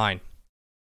 It's fine.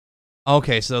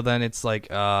 Okay, so then it's like,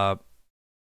 you gotta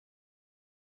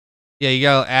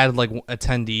add like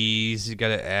attendees. You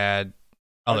gotta add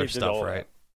other stuff, right?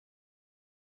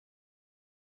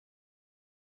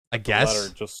 I guess.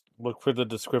 Letter. Just look for the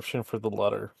description for the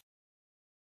letter.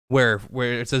 Where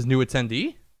it says new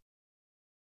attendee?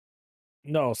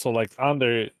 No, so like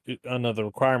under the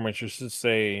requirements, you should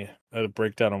say a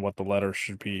breakdown on what the letter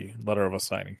should be, letter of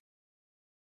assigning.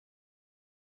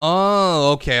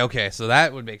 Oh, okay. So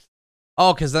that would make.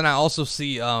 Oh, because then I also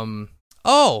see. Oh,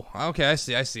 okay. I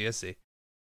see.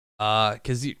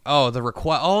 Because the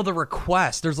request. Oh, the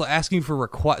request. There's asking for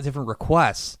different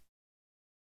requests.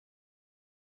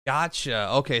 Gotcha.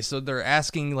 Okay, so they're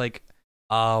asking like,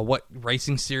 what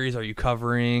racing series are you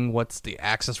covering? What's the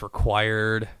access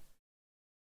required?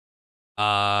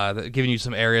 Giving you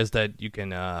some areas that you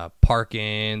can park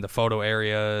in, the photo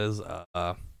areas.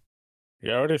 Yeah,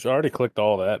 I already clicked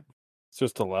all that. It's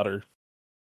just a letter.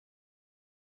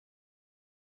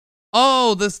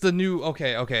 Oh, this the new.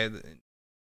 Okay.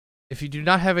 If you do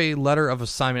not have a letter of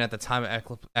assignment at the time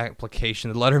of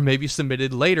application, the letter may be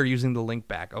submitted later using the link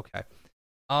back. Okay.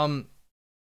 Well,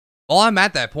 I'm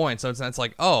at that point, so it's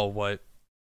like, oh, what?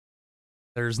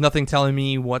 There's nothing telling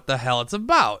me what the hell it's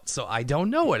about, so I don't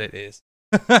know what it is.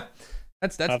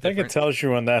 That's. I think it tells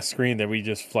you on that screen that we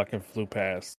just fucking flew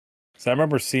past. So I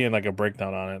remember seeing like a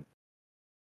breakdown on it.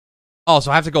 Oh,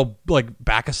 so I have to go like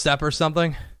back a step or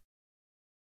something?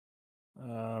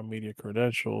 Media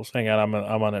credentials. Hang on,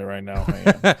 I'm on it right now.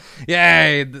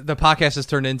 Yay! The podcast has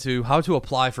turned into how to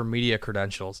apply for media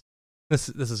credentials. This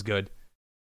is good.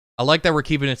 I like that we're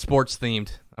keeping it sports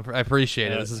themed. I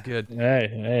appreciate it. This is good.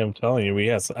 Hey, I'm telling you,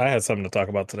 I had something to talk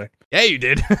about today. Yeah, you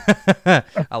did.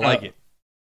 I like it.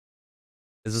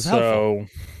 This is helpful.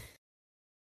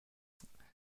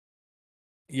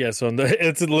 Yeah, so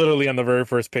it's literally on the very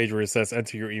first page where it says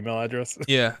enter your email address.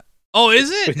 Yeah. Oh, is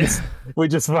it? we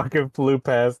just fucking flew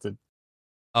past it.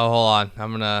 Oh, hold on.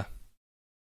 I'm gonna.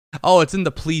 Oh, it's in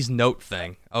the please note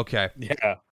thing. Okay.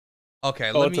 Yeah. Okay.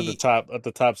 At the top. At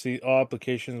the top, see, all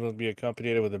applications will be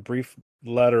accompanied with a brief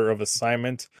letter of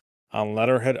assignment on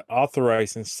letterhead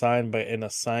authorized and signed by an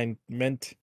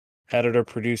assignment editor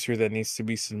producer that needs to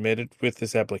be submitted with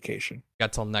this application.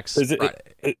 Got till next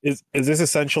Friday. Is this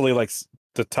essentially like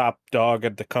the top dog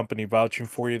at the company vouching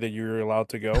for you that you're allowed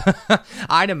to go?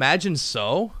 I'd imagine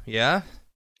so. Yeah.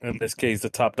 In this case, the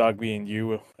top dog being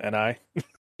you and I.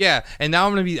 Yeah, and now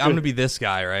I'm gonna be this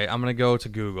guy, right? I'm gonna go to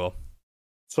Google.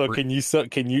 So can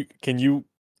you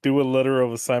do a letter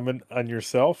of assignment on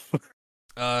yourself?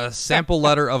 Sample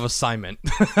letter of assignment.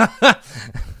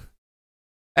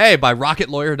 Hey, by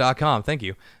rocketlawyer.com. Thank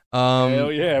you.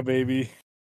 Hell yeah, baby.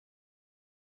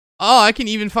 Oh, I can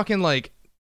even fucking like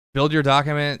build your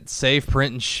document, save,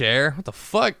 print, and share. What the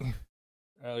fuck?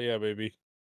 Hell yeah, baby.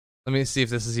 Let me see if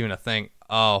this is even a thing.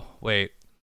 Oh, wait.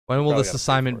 When will this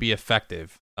assignment be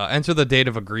effective? Enter the date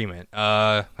of agreement.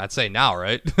 I'd say now,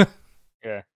 right?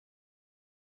 Yeah.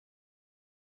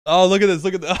 Oh, look at this.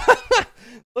 Look at the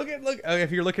look.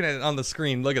 If you're looking at it on the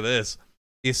screen, look at this.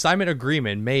 The assignment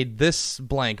agreement made this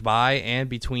blank by and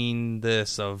between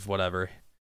this of whatever.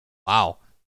 Wow.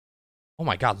 Oh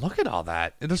my god, look at all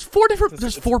that. There's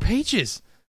four pages.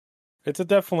 It's a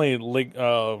definitely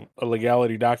a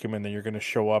legality document that you're going to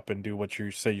show up and do what you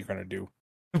say you're going to do.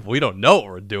 We don't know what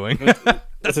we're doing.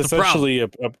 It's essentially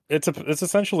it's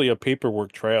essentially a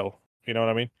paperwork trail. You know what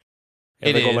I mean?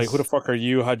 And they go like, "Who the fuck are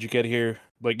you? How'd you get here?"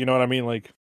 Like, you know what I mean?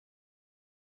 Like,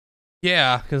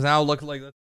 yeah, because now look like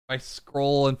I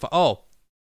scroll and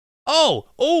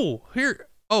here.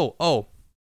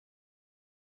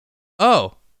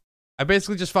 I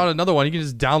basically just found another one. You can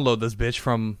just download this bitch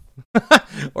from,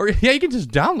 or yeah, you can just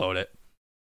download it.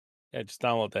 Yeah, just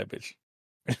download that bitch.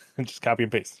 Just copy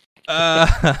and paste.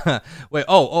 Wait.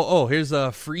 Here's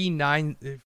a free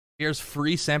Here's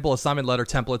free sample assignment letter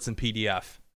templates in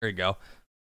PDF. There you go.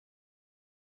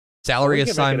 Salary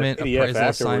assignment, appraisal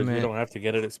assignment. We don't have to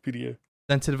get it as PDF.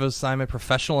 Sensitive assignment,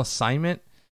 professional assignment,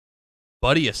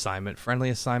 buddy assignment, friendly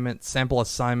assignment, sample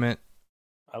assignment.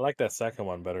 I like that second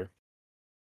one better.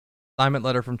 Assignment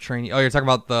letter from trainee. Oh, you're talking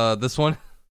about this one?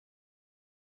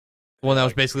 The one that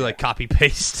was basically like copy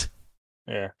paste.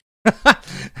 Yeah.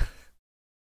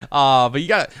 But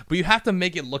you have to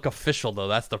make it look official though.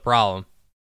 That's the problem.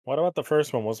 What about the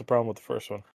first one? What's the problem with the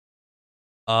first one?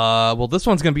 Well, this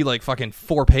one's gonna be like fucking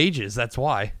 4 pages. That's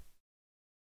why.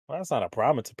 Well, that's not a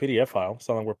problem. It's a PDF file. It's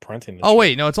not like we're printing this. Oh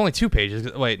wait, no, it's only 2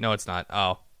 pages. Wait, no, it's not.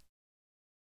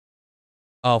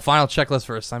 Oh, final checklist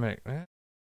for assignment.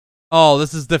 Oh,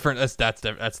 this is different. That's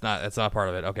not part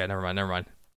of it. Okay, never mind.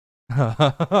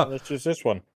 That's just this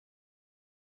one.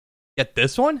 Get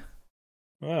this one?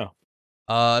 Yeah.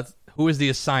 Who is the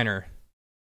assigner?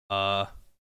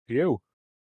 You.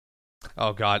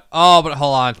 Oh god. Oh, but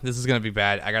hold on. This is gonna be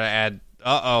bad. I gotta add.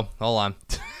 Hold on.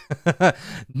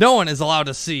 No one is allowed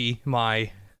to see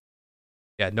my.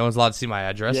 Yeah, no one's allowed to see my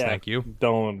address. Yeah, Thank you.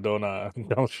 Don't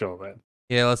show that.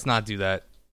 Yeah, let's not do that.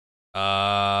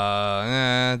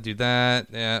 Do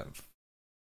that.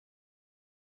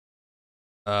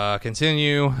 Yeah.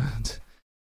 Continue.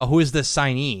 Oh, who is this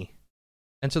signee?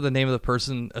 Enter the name of the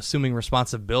person assuming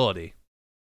responsibility.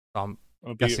 I'm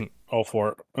guessing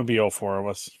It'll be all four of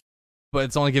us. But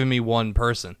it's only giving me one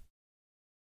person.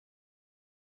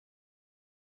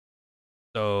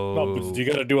 So No, but you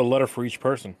got to do a letter for each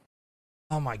person.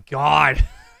 Oh my god.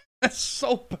 That's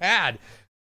so bad.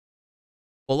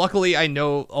 Well, luckily I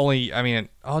know only, I mean,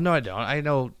 oh no I don't. I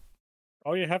know.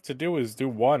 All you have to do is do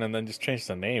one and then just change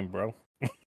the name, bro.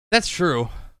 That's true.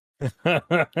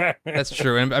 That's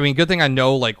true. And I mean, good thing I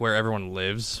know like where everyone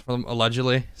lives from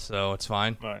allegedly, so it's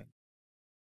fine. Right.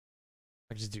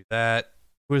 I just do that.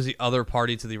 Who is the other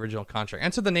party to the original contract?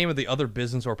 Enter the name of the other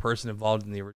business or person involved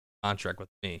in the original contract with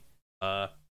me.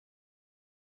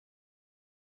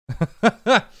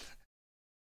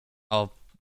 I'll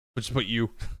just put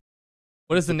you.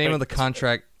 What is the name of the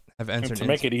contract I've entered to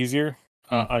make it easier,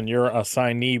 on your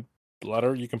assignee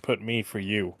letter, you can put me for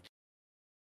you.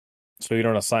 So you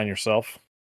don't assign yourself.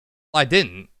 I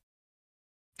didn't.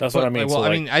 That's what I mean. Well, so I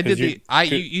mean, I did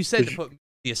you said to put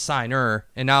the assigner,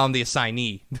 and now I'm the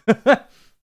assignee.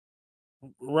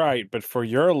 Right, but for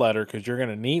your letter, because you're going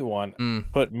to need one,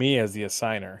 put me as the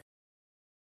assigner.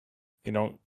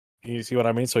 You see what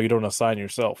I mean? So you don't assign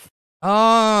yourself.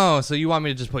 Oh, so you want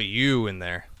me to just put you in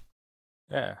there?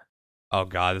 Yeah. Oh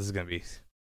God, this is gonna be.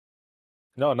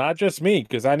 No, not just me,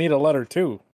 because I need a letter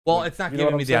too. Well, it's not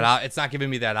giving me that. It's not giving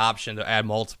me that option to add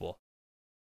multiple.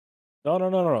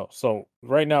 No. So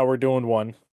right now we're doing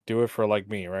one. Do it for like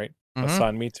me, right?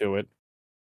 Assign me to it.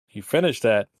 You finish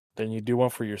that, then you do one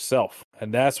for yourself,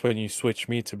 and that's when you switch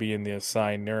me to being the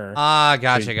assigner.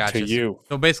 Gotcha. To you.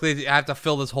 So basically, I have to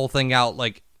fill this whole thing out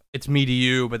like it's me to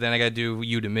you, but then I gotta do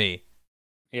you to me.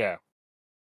 Yeah.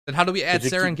 Then how do we add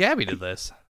Sarah and Gabby to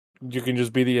this? You can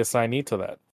just be the assignee to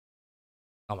that.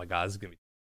 Oh my God, this is gonna be.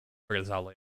 Figure this out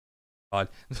later. God,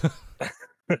 it's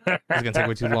gonna take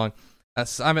way too long.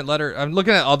 Assignment letter. I'm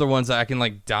looking at other ones that I can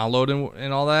like download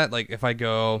and all that. Like if I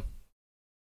go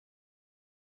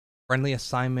friendly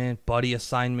assignment, buddy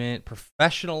assignment,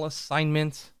 professional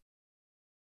assignment,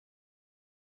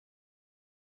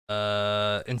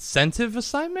 incentive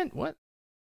assignment. What?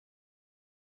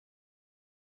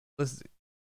 Let's see.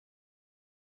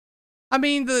 I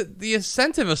mean the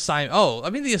incentive assignment. Oh,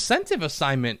 I mean the incentive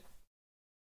assignment.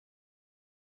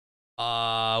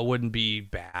 Wouldn't be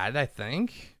bad. I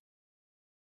think.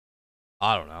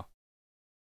 I don't know. I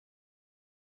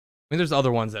mean, there's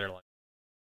other ones that are like,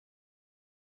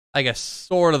 I guess,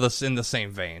 sort of in the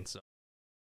same vein. So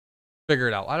figure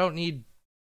it out. I don't need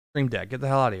Stream Deck. Get the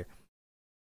hell out of here.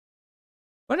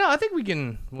 But no, I think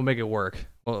we'll make it work.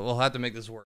 We'll have to make this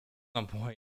work at some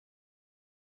point.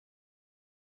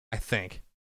 I think.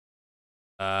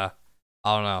 I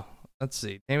don't know. Let's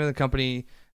see. Name of the company.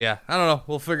 Yeah, I don't know.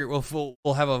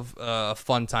 We'll have a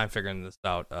fun time figuring this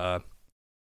out. I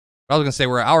was gonna say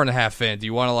we're an hour and a half in. Do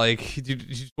you want to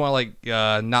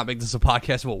not make this a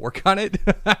podcast and we'll work on it?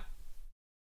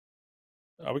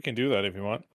 We can do that if you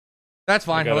want. That's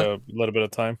fine. We got a little bit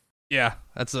of time. Yeah,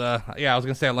 that's I was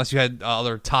gonna say unless you had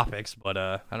other topics, but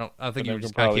I don't think you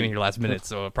just kind of came in here last minute,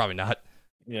 so probably not.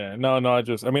 Yeah, no, I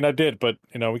did, but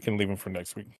we can leave them for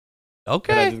next week.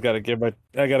 Okay. And I just gotta give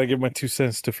my 2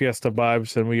 cents to Fiesta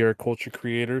Vibes, and we are culture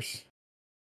creators.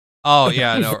 Oh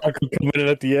yeah, no. I could come in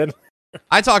at the end.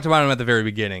 I talked about him at the very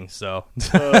beginning, so.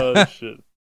 Oh shit.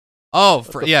 Oh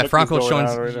Franco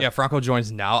joins. Right Franco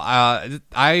joins now.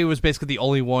 I was basically the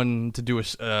only one to do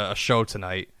a show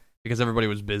tonight because everybody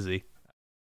was busy.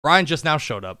 Brian just now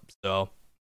showed up, so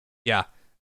yeah.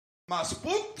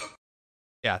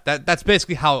 Yeah, that's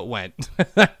basically how it went.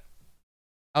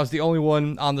 I was the only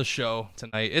one on the show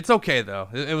tonight. It's okay though.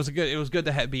 It was good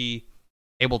to be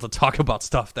able to talk about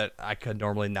stuff that I could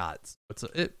normally not. It's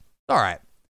all right.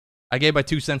 I gave my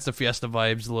 2 cents to Fiesta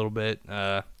Vibes a little bit.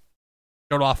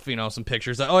 Showed off, some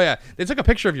pictures. Oh yeah, they took a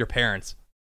picture of your parents.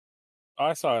 Oh,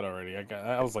 I saw it already.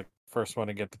 I was like first one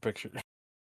to get the picture.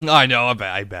 I know.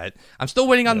 I bet. I'm still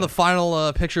waiting on the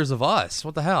final pictures of us.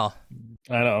 What the hell?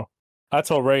 I know. I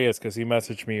told Reyes because he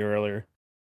messaged me earlier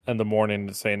in the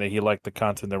morning saying that he liked the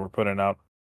content that we're putting out.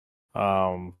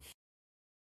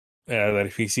 That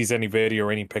if he sees any video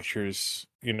or any pictures,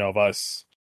 of us,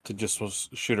 to just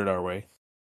shoot it our way.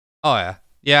 Oh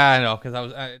yeah, I know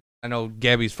because I know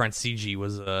Gabby's friend CG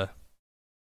was I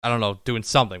don't know, doing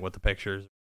something with the pictures,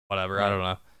 whatever. Right. I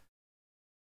don't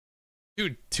know.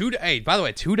 Dude, hey, by the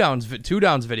way, two downs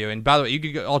video, and by the way, you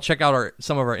could all check out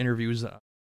some of our interviews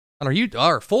on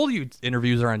our full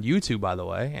interviews are on YouTube, by the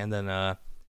way, and then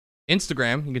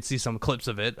Instagram. You can see some clips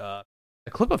of it. The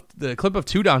clip of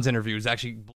Two Down's interview is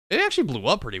actually blew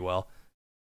up pretty well.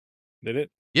 Did it?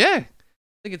 Yeah, I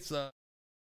think it's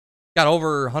got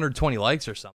over 120 likes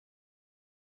or something.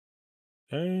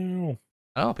 Oh.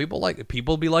 I don't know,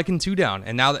 people be liking Two Down,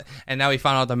 and now he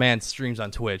found out the man streams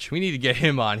on Twitch. We need to get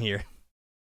him on here.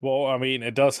 Well, I mean,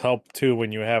 it does help too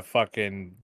when you have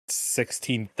fucking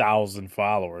 16,000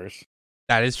 followers.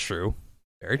 That is true.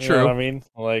 Very true. You know what I mean?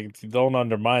 Like, don't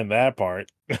undermine that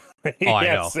part. I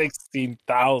know.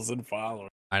 16,000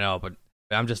 followers. I know, but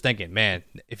I'm just thinking, man,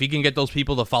 if he can get those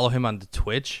people to follow him on the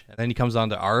Twitch, and then he comes on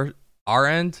to our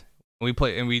end, and we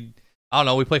play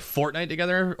Fortnite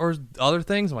together or other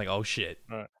things. I'm like, oh shit,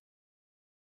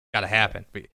 gotta happen.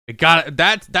 It got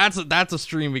that's a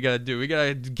stream we gotta do. We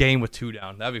gotta game with Two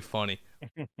Down. That'd be funny.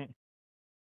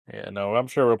 Yeah, no, I'm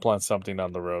sure we'll plan something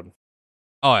down the road.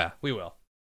 Oh yeah, we will.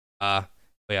 But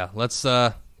yeah, let's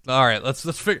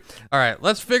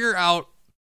figure out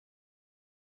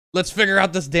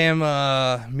this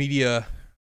damn media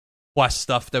quest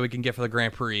stuff that we can get for the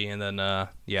Grand Prix, and then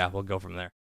we'll go from there.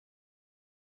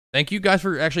 Thank you guys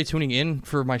for actually tuning in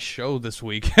for my show this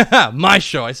week. My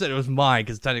show. I said it was mine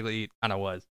because technically it kind of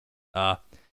was.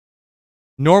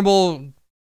 Normal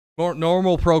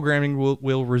programming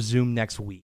will resume next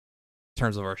week in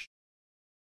terms of our show.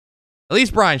 At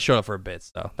least Brian showed up for a bit,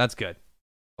 so that's good.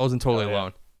 I wasn't totally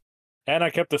alone. And I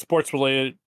kept the sports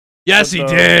related. Yes, he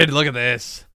did. Look at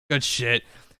this. Good shit.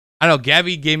 I know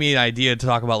Gabby gave me an idea to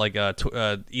talk about like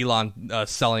Elon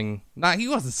selling. He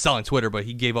wasn't selling Twitter, but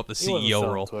he gave up the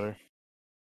CEO role. Twitter.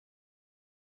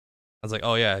 I was like,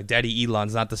 oh yeah, Daddy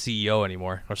Elon's not the CEO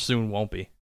anymore, or soon won't be.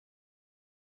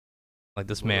 Like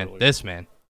this man.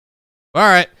 All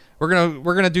right, we're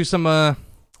gonna do some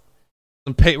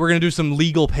we're gonna do some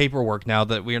legal paperwork now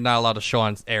that we are not allowed to show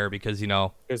on air because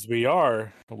because we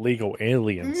are legal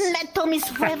aliens.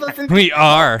 We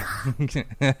are.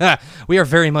 We are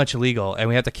very much illegal, and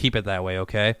we have to keep it that way.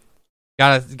 Okay,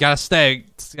 gotta stay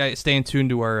in tune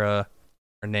to our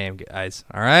name, guys.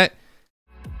 All right.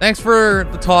 Thanks for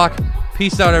the talk.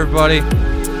 Peace out, everybody.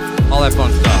 All that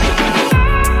fun stuff.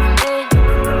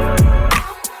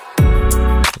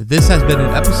 This has been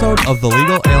an episode of the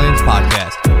Legal Aliens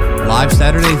Podcast. Live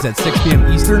Saturdays at 6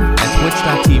 p.m. Eastern at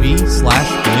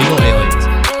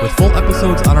twitch.tv/TheLegalAliens, with full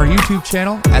episodes on our YouTube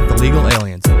channel at The Legal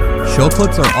Aliens. Show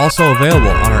clips are also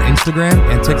available on our Instagram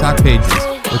and TikTok pages,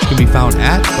 which can be found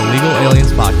at The Legal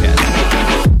Aliens Podcast.